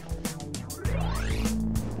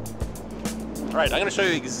 All right, I'm gonna show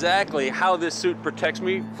you exactly how this suit protects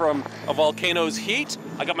me from a volcano's heat.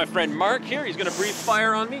 I got my friend Mark here. He's gonna breathe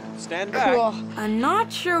fire on me. Stand back. Cool. I'm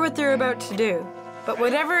not sure what they're about to do, but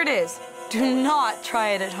whatever it is, do not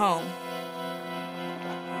try it at home.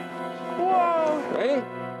 Whoa. Ready?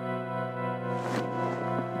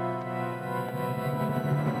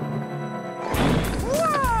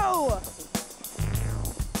 Whoa!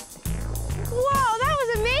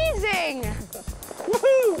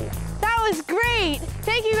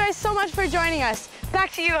 guys so much for joining us.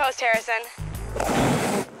 Back to you, host Harrison.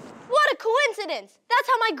 What a coincidence! That's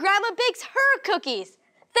how my grandma bakes her cookies.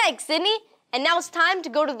 Thanks, Sydney. And now it's time to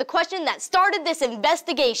go to the question that started this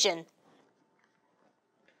investigation.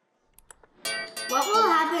 What will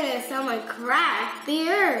happen if someone cracked the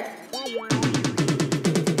Earth?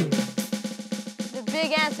 The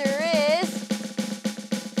big answer is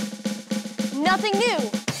nothing new.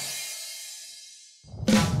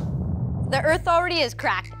 The Earth already is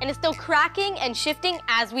cracked, and is still cracking and shifting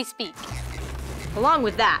as we speak. Along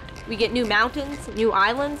with that, we get new mountains, new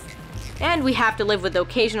islands, and we have to live with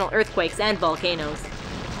occasional earthquakes and volcanoes.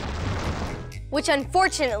 Which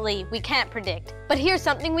unfortunately we can't predict. But here's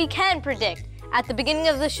something we can predict. At the beginning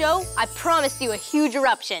of the show, I promised you a huge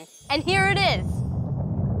eruption, and here it is.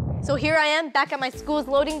 So here I am back at my school's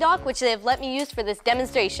loading dock, which they have let me use for this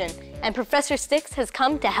demonstration, and Professor Sticks has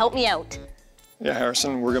come to help me out. Yeah,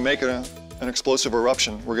 Harrison, we're gonna make an explosive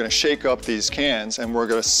eruption. We're gonna shake up these cans and we're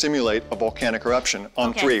gonna simulate a volcanic eruption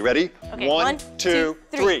on three. Ready? Okay. One, two,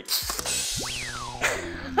 three.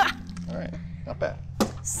 All right, not bad.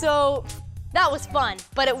 So that was fun,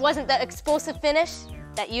 but it wasn't the explosive finish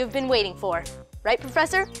that you've been waiting for. Right,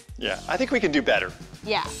 Professor? Yeah, I think we can do better.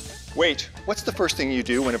 Yeah. Wait, what's the first thing you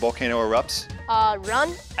do when a volcano erupts?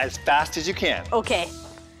 Run? As fast as you can. Okay.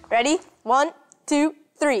 Ready? 1, 2,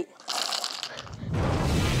 3.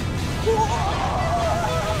 See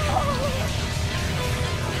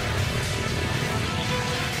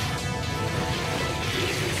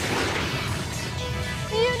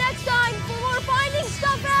you next time for more Finding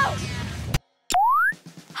Stuff Out!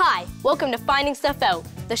 Hi, welcome to Finding Stuff Out.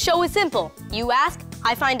 The show is simple. You ask,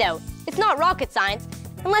 I find out. It's not rocket science,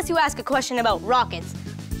 unless you ask a question about rockets.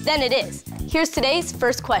 Then it is. Here's today's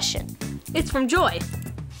first question. It's from Joy.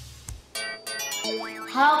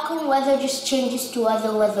 How come weather just changes to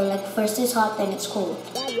other weather, like first it's hot, then it's cold?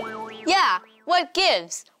 Yeah, what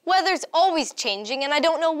gives? Weather's always changing and I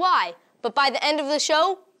don't know why. But by the end of the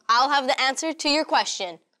show, I'll have the answer to your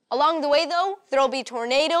question. Along the way though, there'll be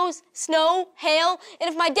tornadoes, snow, hail, and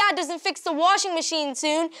if my dad doesn't fix the washing machine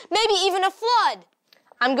soon, maybe even a flood.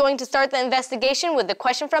 I'm going to start the investigation with the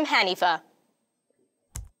question from Hanifa.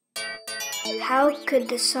 How could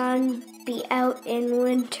the sun be out in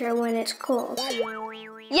winter when it's cold?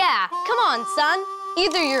 Yeah, come on, son.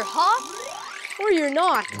 Either you're hot or you're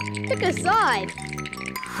not. Pick a side.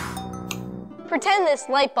 Pretend this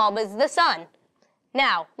light bulb is the sun.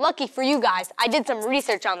 Now, lucky for you guys, I did some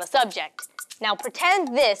research on the subject. Now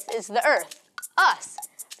pretend this is the Earth, us.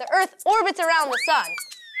 The Earth orbits around the sun.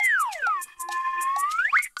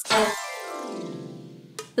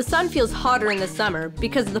 The sun feels hotter in the summer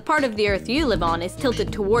because the part of the Earth you live on is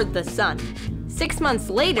tilted toward the sun. 6 months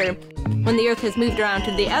later, when the Earth has moved around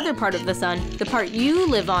to the other part of the sun, the part you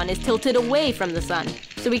live on is tilted away from the sun.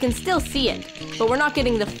 So we can still see it, but we're not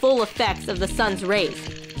getting the full effects of the sun's rays.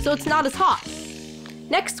 So it's not as hot.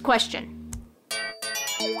 Next question.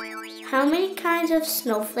 How many kinds of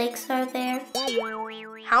snowflakes are there?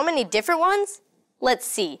 How many different ones? Let's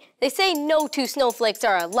see. They say no two snowflakes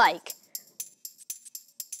are alike.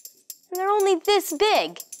 And they're only this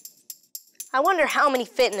big. I wonder how many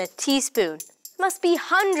fit in a teaspoon. Must be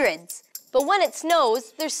hundreds. But when it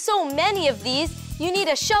snows, there's so many of these, you need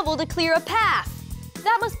a shovel to clear a path.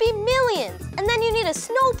 That must be millions. And then you need a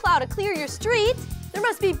snowplow to clear your streets. There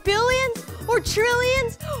must be billions, or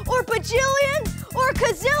trillions, or bajillions, or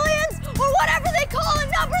gazillions, or whatever they call a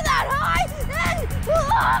number that high, and...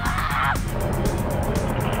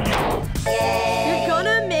 You're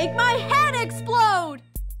gonna make my head explode!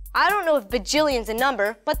 I don't know if bajillion's a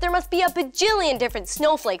number, but there must be a bajillion different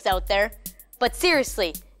snowflakes out there. But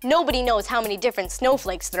seriously, nobody knows how many different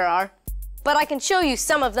snowflakes there are. But I can show you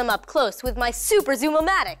some of them up close with my super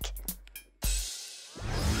zoom-o-matic.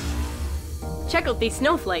 Check out these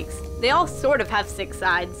snowflakes. They all sort of have 6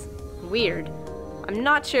 sides. Weird. I'm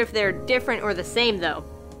not sure if they're different or the same though.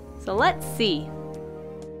 So let's see.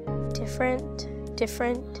 Different,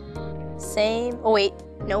 same. Oh wait,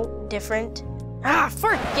 no, different. Ah,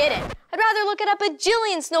 forget it. I'd rather look at a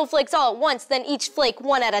bajillion snowflakes all at once than each flake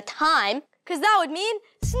one at a time, because that would mean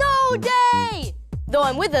snow day! Though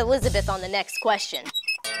I'm with Elizabeth on the next question.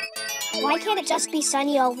 Why can't it just be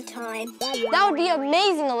sunny all the time? That would be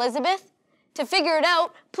amazing, Elizabeth. To figure it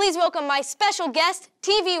out, please welcome my special guest,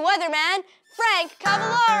 TV weatherman, Frank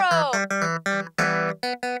Cavallaro.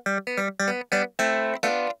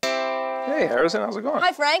 Hey, Harrison, how's it going?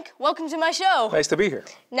 Hi, Frank. Welcome to my show. Nice to be here.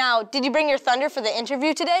 Now, did you bring your thunder for the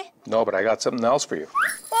interview today? No, but I got something else for you.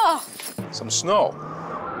 Oh. Some snow.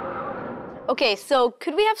 Okay, so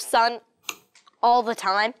could we have sun all the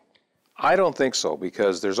time? I don't think so,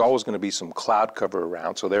 because there's always going to be some cloud cover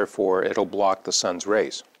around, so therefore it'll block the sun's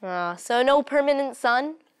rays. So no permanent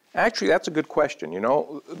sun? Actually, that's a good question. You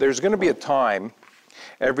know, there's going to be a time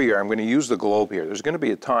every year, I'm going to use the globe here, there's going to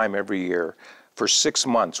be a time every year for 6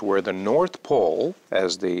 months where the North Pole,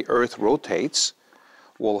 as the Earth rotates,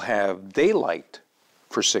 will have daylight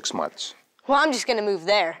for 6 months. Well, I'm just going to move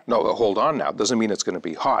there. No, hold on now. It doesn't mean it's going to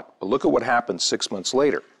be hot. But look at what happens 6 months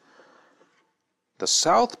later. The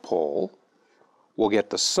South Pole will get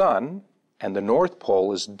the sun, and the North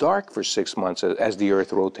Pole is dark for 6 months as the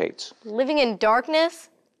Earth rotates. Living in darkness?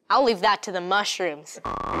 I'll leave that to the mushrooms.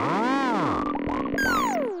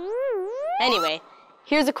 Anyway,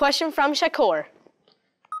 here's a question from Shakur.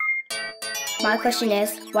 My question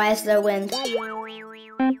is, why is there wind?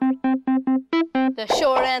 The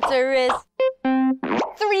short answer is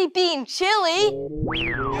 3 being chili.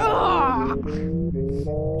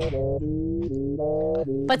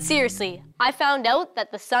 But seriously, I found out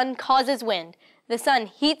that the sun causes wind. The sun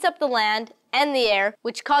heats up the land and the air,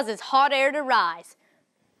 which causes hot air to rise.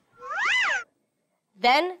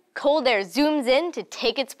 Then cold air zooms in to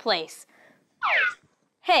take its place.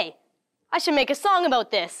 Hey, I should make a song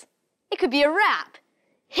about this. It could be a rap.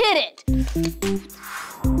 Hit it!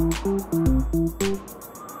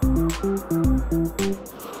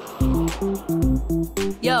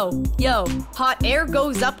 Yo, yo, hot air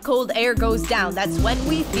goes up, cold air goes down. That's when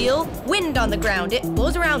we feel wind on the ground. It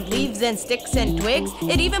blows around leaves and sticks and twigs.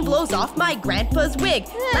 It even blows off my grandpa's wig.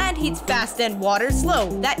 Land heats fast and water slow.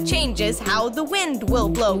 That changes how the wind will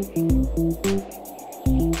blow.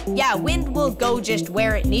 Yeah, wind will go just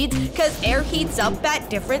where it needs, 'cause air heats up at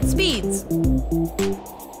different speeds.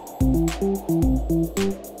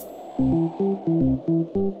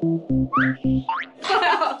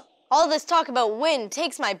 All this talk about wind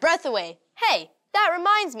takes my breath away. Hey, that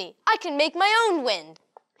reminds me, I can make my own wind.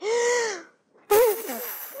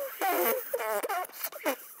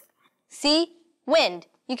 See? Wind.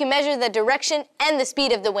 You can measure the direction and the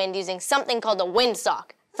speed of the wind using something called a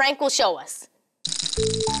windsock. Frank will show us.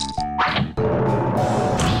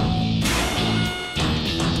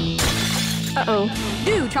 Uh-oh.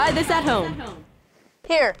 Do try this at home.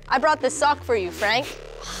 Here, I brought this sock for you, Frank.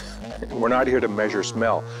 We're not here to measure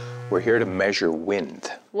smell. We're here to measure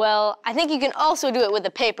wind. Well, I think you can also do it with a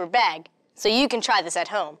paper bag, so you can try this at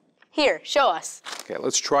home. Here, show us. Okay,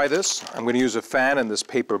 let's try this. I'm going to use a fan in this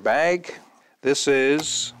paper bag. This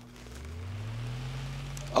is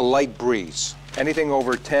a light breeze. Anything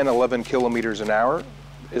over 10, 11 kilometers an hour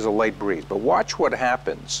is a light breeze. But watch what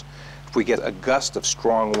happens if we get a gust of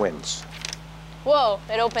strong winds. Whoa,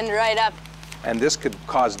 it opened right up. And this could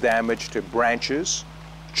cause damage to branches,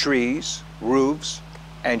 trees, roofs,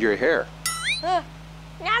 and your hair. Not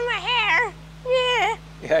my hair. Yeah.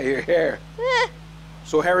 Yeah, your hair.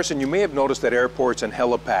 So Harrison, you may have noticed at airports and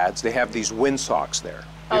helipads, they have these windsocks there.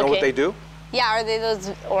 You know what they do? Yeah, are they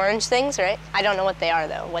those orange things, right? I don't know what they are,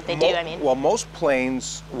 though, what they do, I mean. Well, most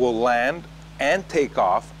planes will land and take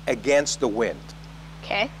off against the wind.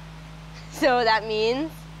 Okay. So that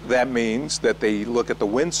means? That means that they look at the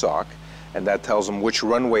windsock, and that tells them which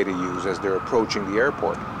runway to use as they're approaching the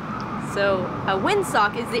airport. So a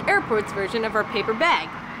windsock is the airport's version of our paper bag.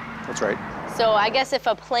 That's right. So I guess if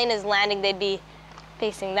a plane is landing, they'd be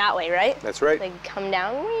facing that way, right? That's right. They'd come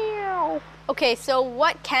down. Okay, so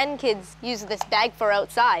what can kids use this bag for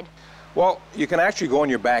outside? Well, you can actually go in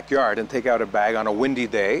your backyard and take out a bag on a windy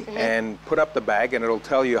day and put up the bag, and it'll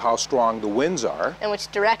tell you how strong the winds are. And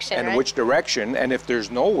which direction, and which direction. And if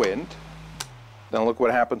there's no wind, then look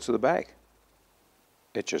what happens to the bag.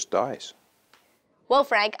 It just dies. Well,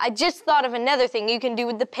 Frank, I just thought of another thing you can do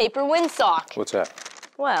with the paper windsock. What's that?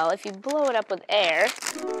 Well, if you blow it up with air,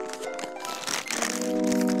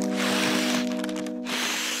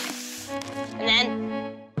 and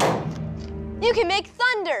then you can make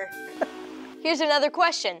thunder. Here's another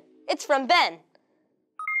question. It's from Ben.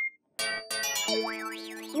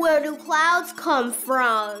 Where do clouds come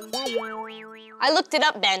from? I looked it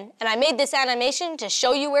up, Ben, and I made this animation to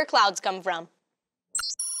show you where clouds come from.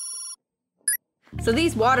 So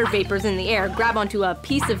these water vapors in the air grab onto a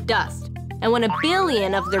piece of dust. And when a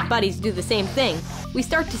billion of their buddies do the same thing, we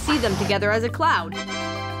start to see them together as a cloud.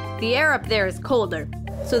 The air up there is colder,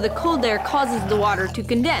 so the cold air causes the water to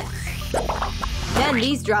condense. Then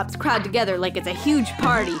these drops crowd together like it's a huge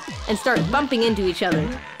party and start bumping into each other.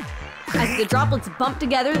 As the droplets bump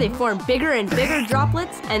together, they form bigger and bigger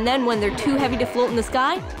droplets, and then when they're too heavy to float in the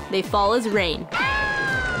sky, they fall as rain.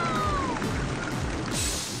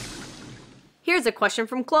 Here's a question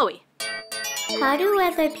from Chloe. How do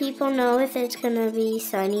weather people know if it's gonna be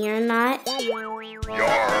sunny or not? Yar,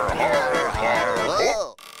 har,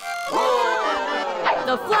 har, ho.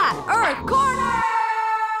 the Flat Earth Corner!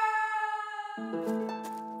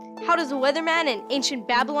 How does a weatherman in ancient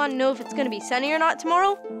Babylon know if it's going to be sunny or not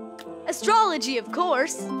tomorrow? Astrology, of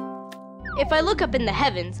course. If I look up in the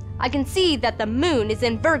heavens, I can see that the moon is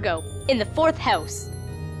in Virgo, in the 4th house.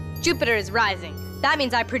 Jupiter is rising. That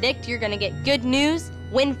means I predict you're going to get good news,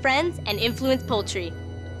 win friends, and influence poultry.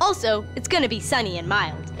 Also, it's going to be sunny and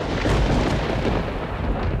mild.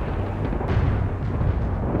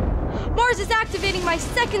 Mars is activating my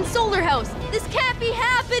 2nd solar house. This can't be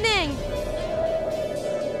happening!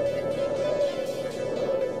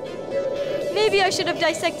 Maybe I should have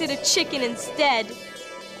dissected a chicken instead.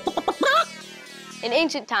 In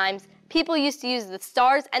ancient times, people used to use the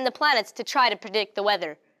stars and the planets to try to predict the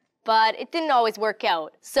weather. But it didn't always work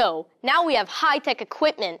out. So now we have high-tech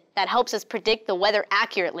equipment that helps us predict the weather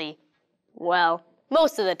accurately. Well,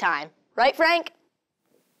 most of the time. Right, Frank?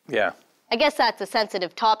 Yeah. I guess that's a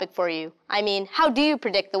sensitive topic for you. I mean, how do you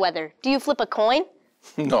predict the weather? Do you flip a coin?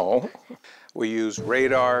 No. We use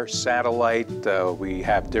radar, satellite, we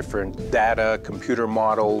have different data, computer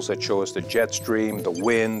models that show us the jet stream, the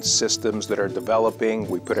wind, systems that are developing.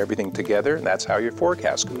 We put everything together, and that's how your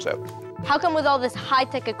forecast comes out. How come with all this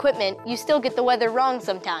high-tech equipment, you still get the weather wrong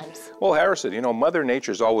sometimes? Well, Harrison, you know, Mother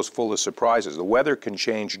Nature's always full of surprises. The weather can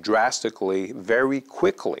change drastically very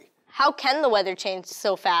quickly. How can the weather change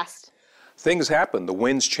so fast? Things happen. The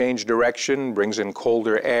winds change direction, brings in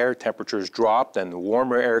colder air, temperatures drop, then the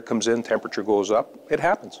warmer air comes in, temperature goes up. It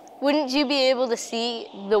happens. Wouldn't you be able to see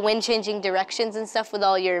the wind changing directions and stuff with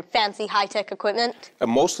all your fancy high-tech equipment? And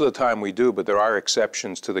most of the time we do, but there are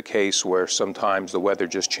exceptions to the case where sometimes the weather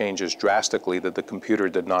just changes drastically that the computer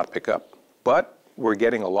did not pick up. But we're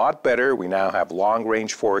getting a lot better. We now have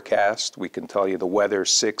long-range forecasts. We can tell you the weather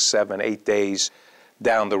 6, 7, 8 days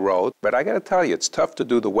down the road. But I got to tell you, it's tough to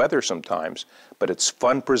do the weather sometimes, but it's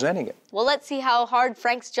fun presenting it. Well, let's see how hard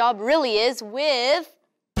Frank's job really is with...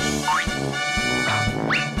 My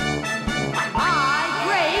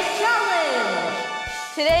Grace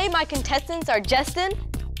Challenge! Today, my contestants are Justin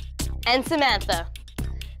and Samantha.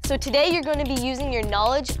 So today, you're going to be using your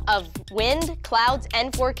knowledge of wind, clouds,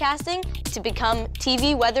 and forecasting to become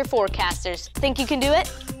TV weather forecasters. Think you can do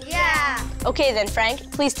it? Yeah. Okay then,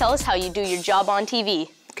 Frank, please tell us how you do your job on TV.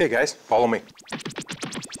 Okay, guys, follow me.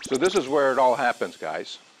 So this is where it all happens,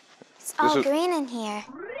 guys. It's all green in here.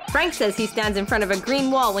 Frank says he stands in front of a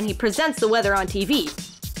green wall when he presents the weather on TV.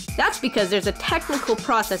 That's because there's a technical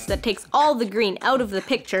process that takes all the green out of the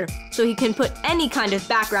picture so he can put any kind of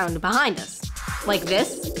background behind us. Like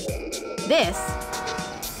this,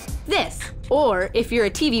 or if you're a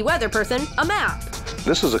TV weather person, a map.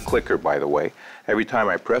 This is a clicker, by the way. Every time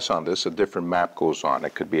I press on this, a different map goes on.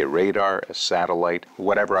 It could be a radar, a satellite,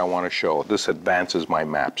 whatever I want to show. This advances my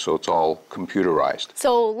map, so it's all computerized.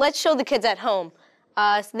 So let's show the kids at home.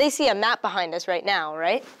 So they see a map behind us right now,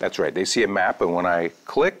 right? That's right. They see a map, and when I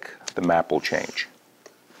click, the map will change.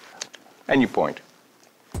 And you point.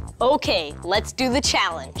 Okay, let's do the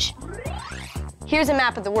challenge. Here's a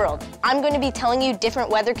map of the world. I'm going to be telling you different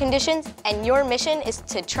weather conditions, and your mission is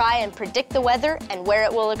to try and predict the weather and where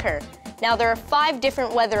it will occur. Now, there are 5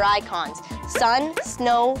 different weather icons: sun,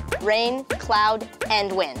 snow, rain, cloud,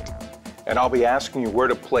 and wind. And I'll be asking you where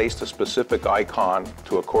to place the specific icon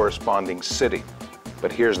to a corresponding city.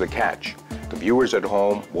 But here's the catch. The viewers at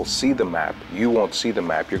home will see the map. You won't see the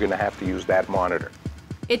map. You're going to have to use that monitor.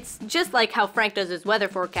 It's just like how Frank does his weather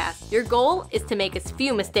forecast. Your goal is to make as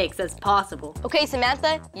few mistakes as possible. Okay,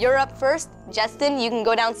 Samantha, you're up first. Justin, you can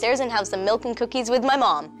go downstairs and have some milk and cookies with my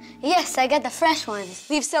mom. Yes, I got the fresh ones.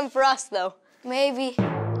 Leave some for us, though. Maybe.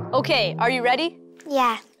 Okay, are you ready?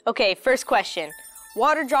 Yeah. Okay, first question.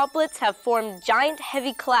 Water droplets have formed giant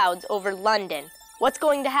heavy clouds over London. What's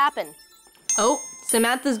going to happen? Oh,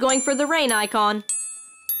 Samantha's going for the rain icon.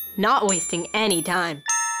 Not wasting any time.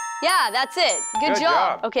 Yeah, that's it. Good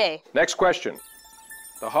job. Okay. Next question.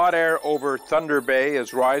 The hot air over Thunder Bay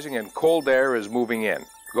is rising and cold air is moving in.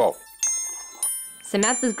 Go.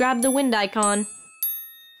 Samantha's grabbed the wind icon.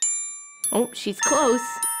 Oh, she's close.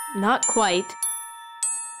 Not quite.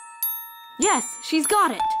 Yes, she's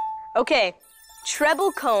got it. Okay.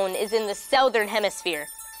 Treble cone is in the southern hemisphere,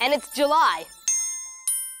 and it's July.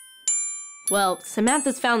 Well,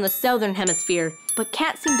 Samantha's found the southern hemisphere, but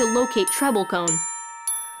can't seem to locate treble cone.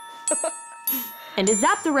 And is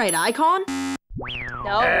that the right icon?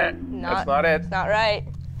 No, that's not it. Not right.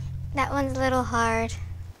 That one's a little hard.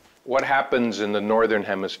 What happens in the northern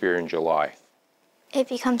hemisphere in July? It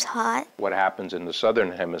becomes hot. What happens in the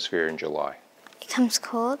southern hemisphere in July? It becomes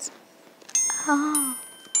cold. Oh.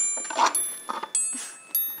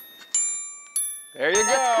 There you go.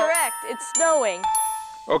 That's correct. It's snowing.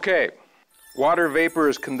 Okay. Water vapor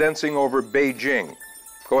is condensing over Beijing.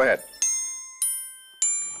 Go ahead.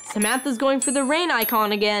 Samantha's going for the rain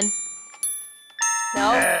icon again.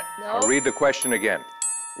 No. I'll read the question again.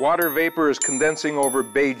 Water vapor is condensing over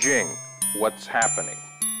Beijing. What's happening?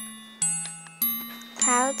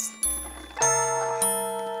 Clouds.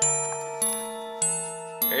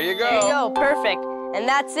 There you go. There you go, perfect. And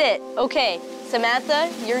that's it. Okay,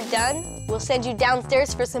 Samantha, you're done. We'll send you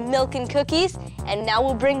downstairs for some milk and cookies, and now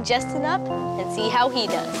we'll bring Justin up and see how he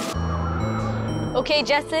does. Okay,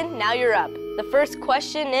 Justin, now you're up. The first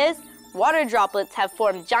question is, water droplets have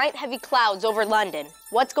formed giant heavy clouds over London.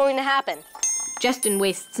 What's going to happen? Justin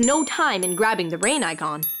wastes no time in grabbing the rain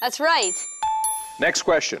icon. That's right. Next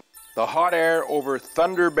question. The hot air over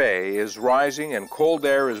Thunder Bay is rising and cold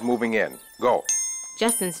air is moving in. Go.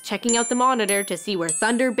 Justin's checking out the monitor to see where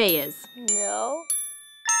Thunder Bay is. No.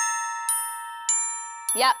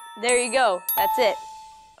 Yep, there you go. That's it.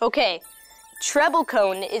 Okay, Treble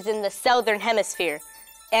Cone is in the southern hemisphere,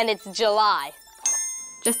 and it's July.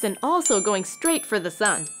 Justin also going straight for the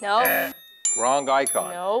sun. No. Wrong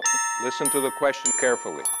icon. Nope. Listen to the question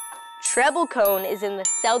carefully. Treble Cone is in the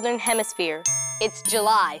southern hemisphere. It's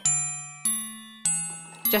July.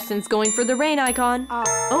 Justin's going for the rain icon.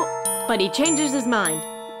 Oh, but he changes his mind.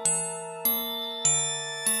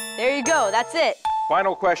 There you go, that's it.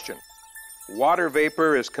 Final question. Water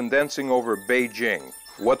vapor is condensing over Beijing.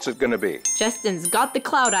 What's it going to be? Justin's got the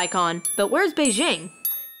cloud icon, but where's Beijing?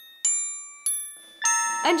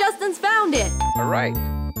 And Justin's found it. All right.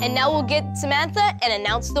 And now we'll get Samantha and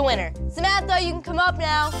announce the winner. Samantha, you can come up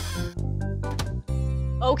now.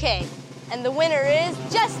 Okay, and the winner is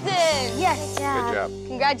Justin. Yes. Good job.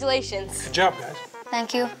 Congratulations. Good job, guys.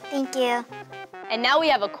 Thank you. Thank you. And now we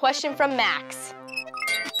have a question from Max.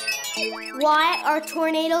 Why are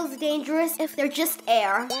tornadoes dangerous if they're just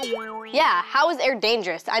air? Yeah, how is air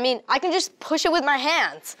dangerous? I mean, I can just push it with my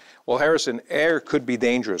hands. Well, Harrison, air could be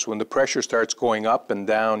dangerous. When the pressure starts going up and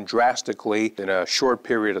down drastically in a short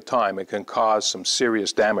period of time, it can cause some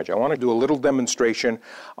serious damage. I want to do a little demonstration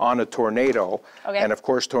on a tornado. Okay. And of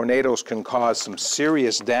course, tornadoes can cause some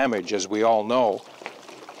serious damage, as we all know.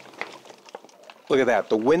 Look at that.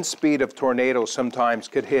 The wind speed of tornadoes sometimes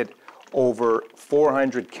could hit over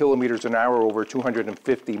 400 kilometers an hour, over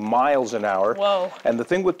 250 miles an hour. Whoa. And the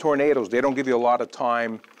thing with tornadoes, they don't give you a lot of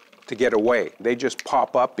time to get away. They just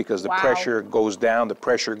pop up because the pressure goes down, the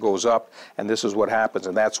pressure goes up, and this is what happens.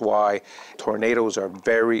 And that's why tornadoes are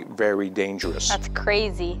very, very dangerous. That's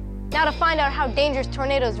crazy. Now to find out how dangerous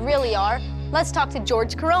tornadoes really are, let's talk to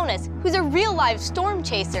George Coronas, who's a real live storm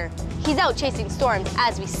chaser. He's out chasing storms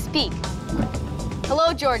as we speak.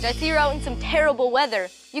 Hello, George. I see you're out in some terrible weather.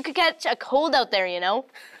 You could catch a cold out there, you know?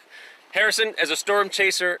 Harrison, as a storm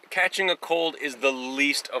chaser, catching a cold is the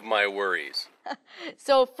least of my worries.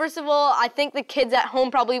 So first of all, I think the kids at home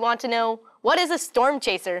probably want to know, what is a storm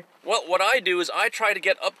chaser? Well, what I do is I try to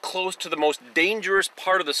get up close to the most dangerous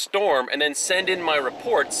part of the storm and then send in my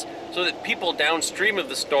reports so that people downstream of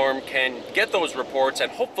the storm can get those reports and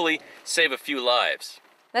hopefully save a few lives.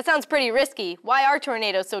 That sounds pretty risky. Why are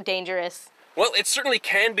tornadoes so dangerous? Well, it certainly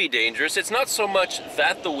can be dangerous. It's not so much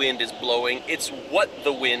that the wind is blowing, it's what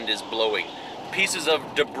the wind is blowing. Pieces of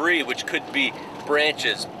debris, which could be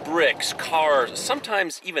branches, bricks, cars,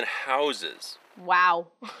 sometimes even houses. Wow.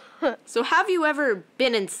 So have you ever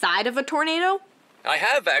been inside of a tornado? I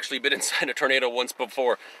have actually been inside a tornado once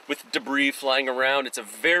before with debris flying around. It's a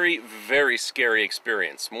very, very scary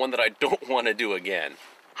experience, one that I don't want to do again.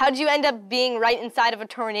 How'd you end up being right inside of a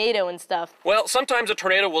tornado and stuff? Well, sometimes a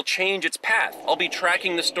tornado will change its path. I'll be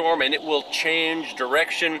tracking the storm and it will change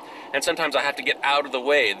direction, and sometimes I have to get out of the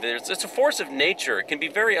way. It's a force of nature. It can be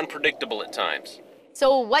very unpredictable at times.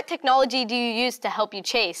 So what technology do you use to help you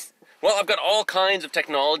chase? Well, I've got all kinds of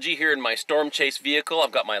technology here in my storm chase vehicle.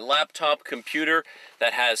 I've got my laptop computer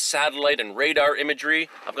that has satellite and radar imagery.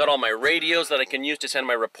 I've got all my radios that I can use to send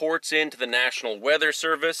my reports in to the National Weather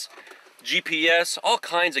Service. GPS, all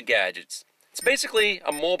kinds of gadgets. It's basically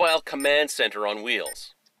a mobile command center on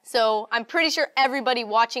wheels. So I'm pretty sure everybody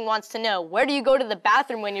watching wants to know, where do you go to the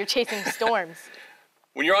bathroom when you're chasing storms?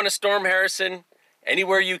 When you're on a storm, Harrison,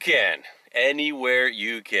 anywhere you can. Anywhere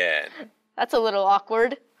you can. That's a little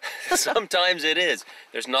awkward. Sometimes it is.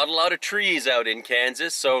 There's not a lot of trees out in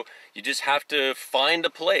Kansas, so you just have to find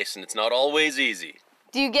a place, and it's not always easy.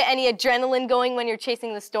 Do you get any adrenaline going when you're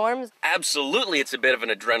chasing the storms? Absolutely, it's a bit of an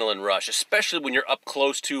adrenaline rush, especially when you're up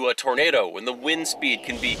close to a tornado, when the wind speed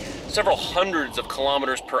can be several hundreds of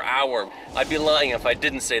kilometers per hour. I'd be lying if I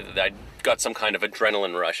didn't say that I got some kind of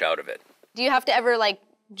adrenaline rush out of it. Do you have to ever,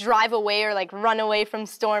 drive away or, run away from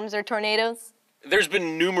storms or tornadoes? There's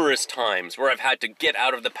been numerous times where I've had to get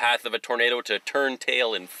out of the path of a tornado to turn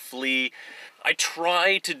tail and flee. I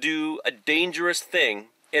try to do a dangerous thing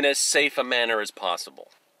in as safe a manner as possible.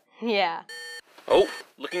 Yeah. Oh,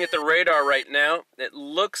 looking at the radar right now, it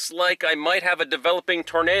looks like I might have a developing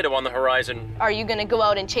tornado on the horizon. Are you gonna go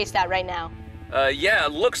out and chase that right now? Yeah,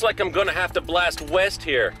 it looks like I'm gonna have to blast west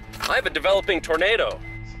here. I have a developing tornado.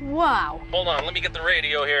 Wow. Hold on, let me get the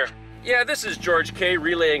radio here. Yeah, this is George K.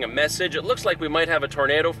 relaying a message. It looks like we might have a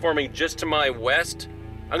tornado forming just to my west.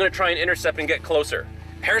 I'm gonna try and intercept and get closer.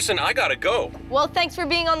 Harrison, I gotta go. Well, thanks for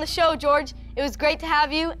being on the show, George. It was great to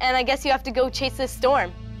have you, and I guess you have to go chase this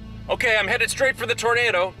storm. Okay, I'm headed straight for the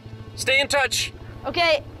tornado. Stay in touch.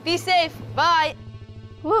 Okay, be safe. Bye.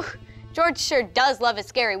 Whew, George sure does love his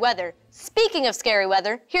scary weather. Speaking of scary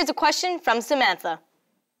weather, here's a question from Samantha.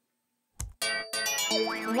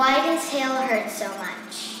 Why does hail hurt so much?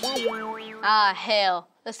 Ah, hail.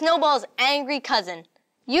 The snowball's angry cousin.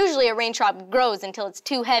 Usually a raindrop grows until it's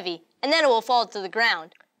too heavy, and then it will fall to the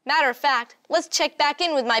ground. Matter of fact, let's check back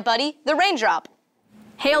in with my buddy, the raindrop.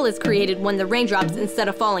 Hail is created when the raindrops, instead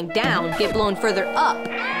of falling down, get blown further up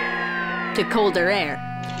to colder air.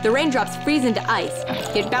 The raindrops freeze into ice,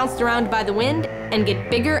 get bounced around by the wind, and get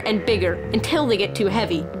bigger and bigger until they get too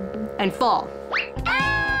heavy and fall.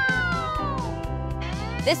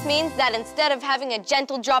 This means that instead of having a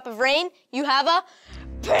gentle drop of rain, you have a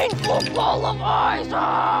painful ball of ice.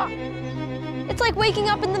 Ah! It's like waking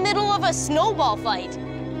up in the middle of a snowball fight.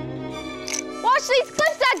 Watch these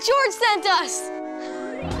clips that George sent us.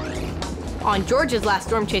 On George's last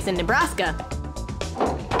storm chase in Nebraska,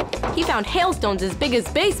 he found hailstones as big as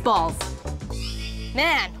baseballs.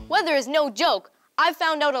 Man, weather is no joke. I've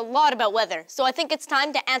found out a lot about weather, so I think it's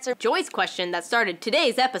time to answer Joy's question that started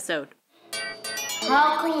today's episode.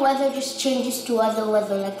 How come weather just changes to other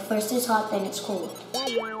weather, like first it's hot, then it's cold?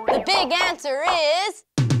 The big answer is...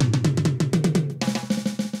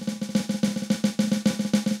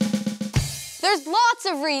 there's lots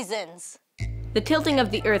of reasons. The tilting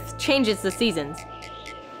of the Earth changes the seasons.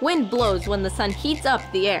 Wind blows when the sun heats up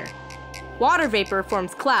the air. Water vapor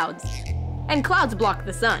forms clouds, and clouds block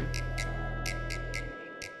the sun.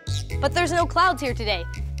 But there's no clouds here today,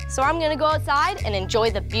 so I'm gonna go outside and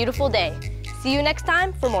enjoy the beautiful day. See you next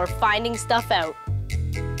time for more Finding Stuff Out.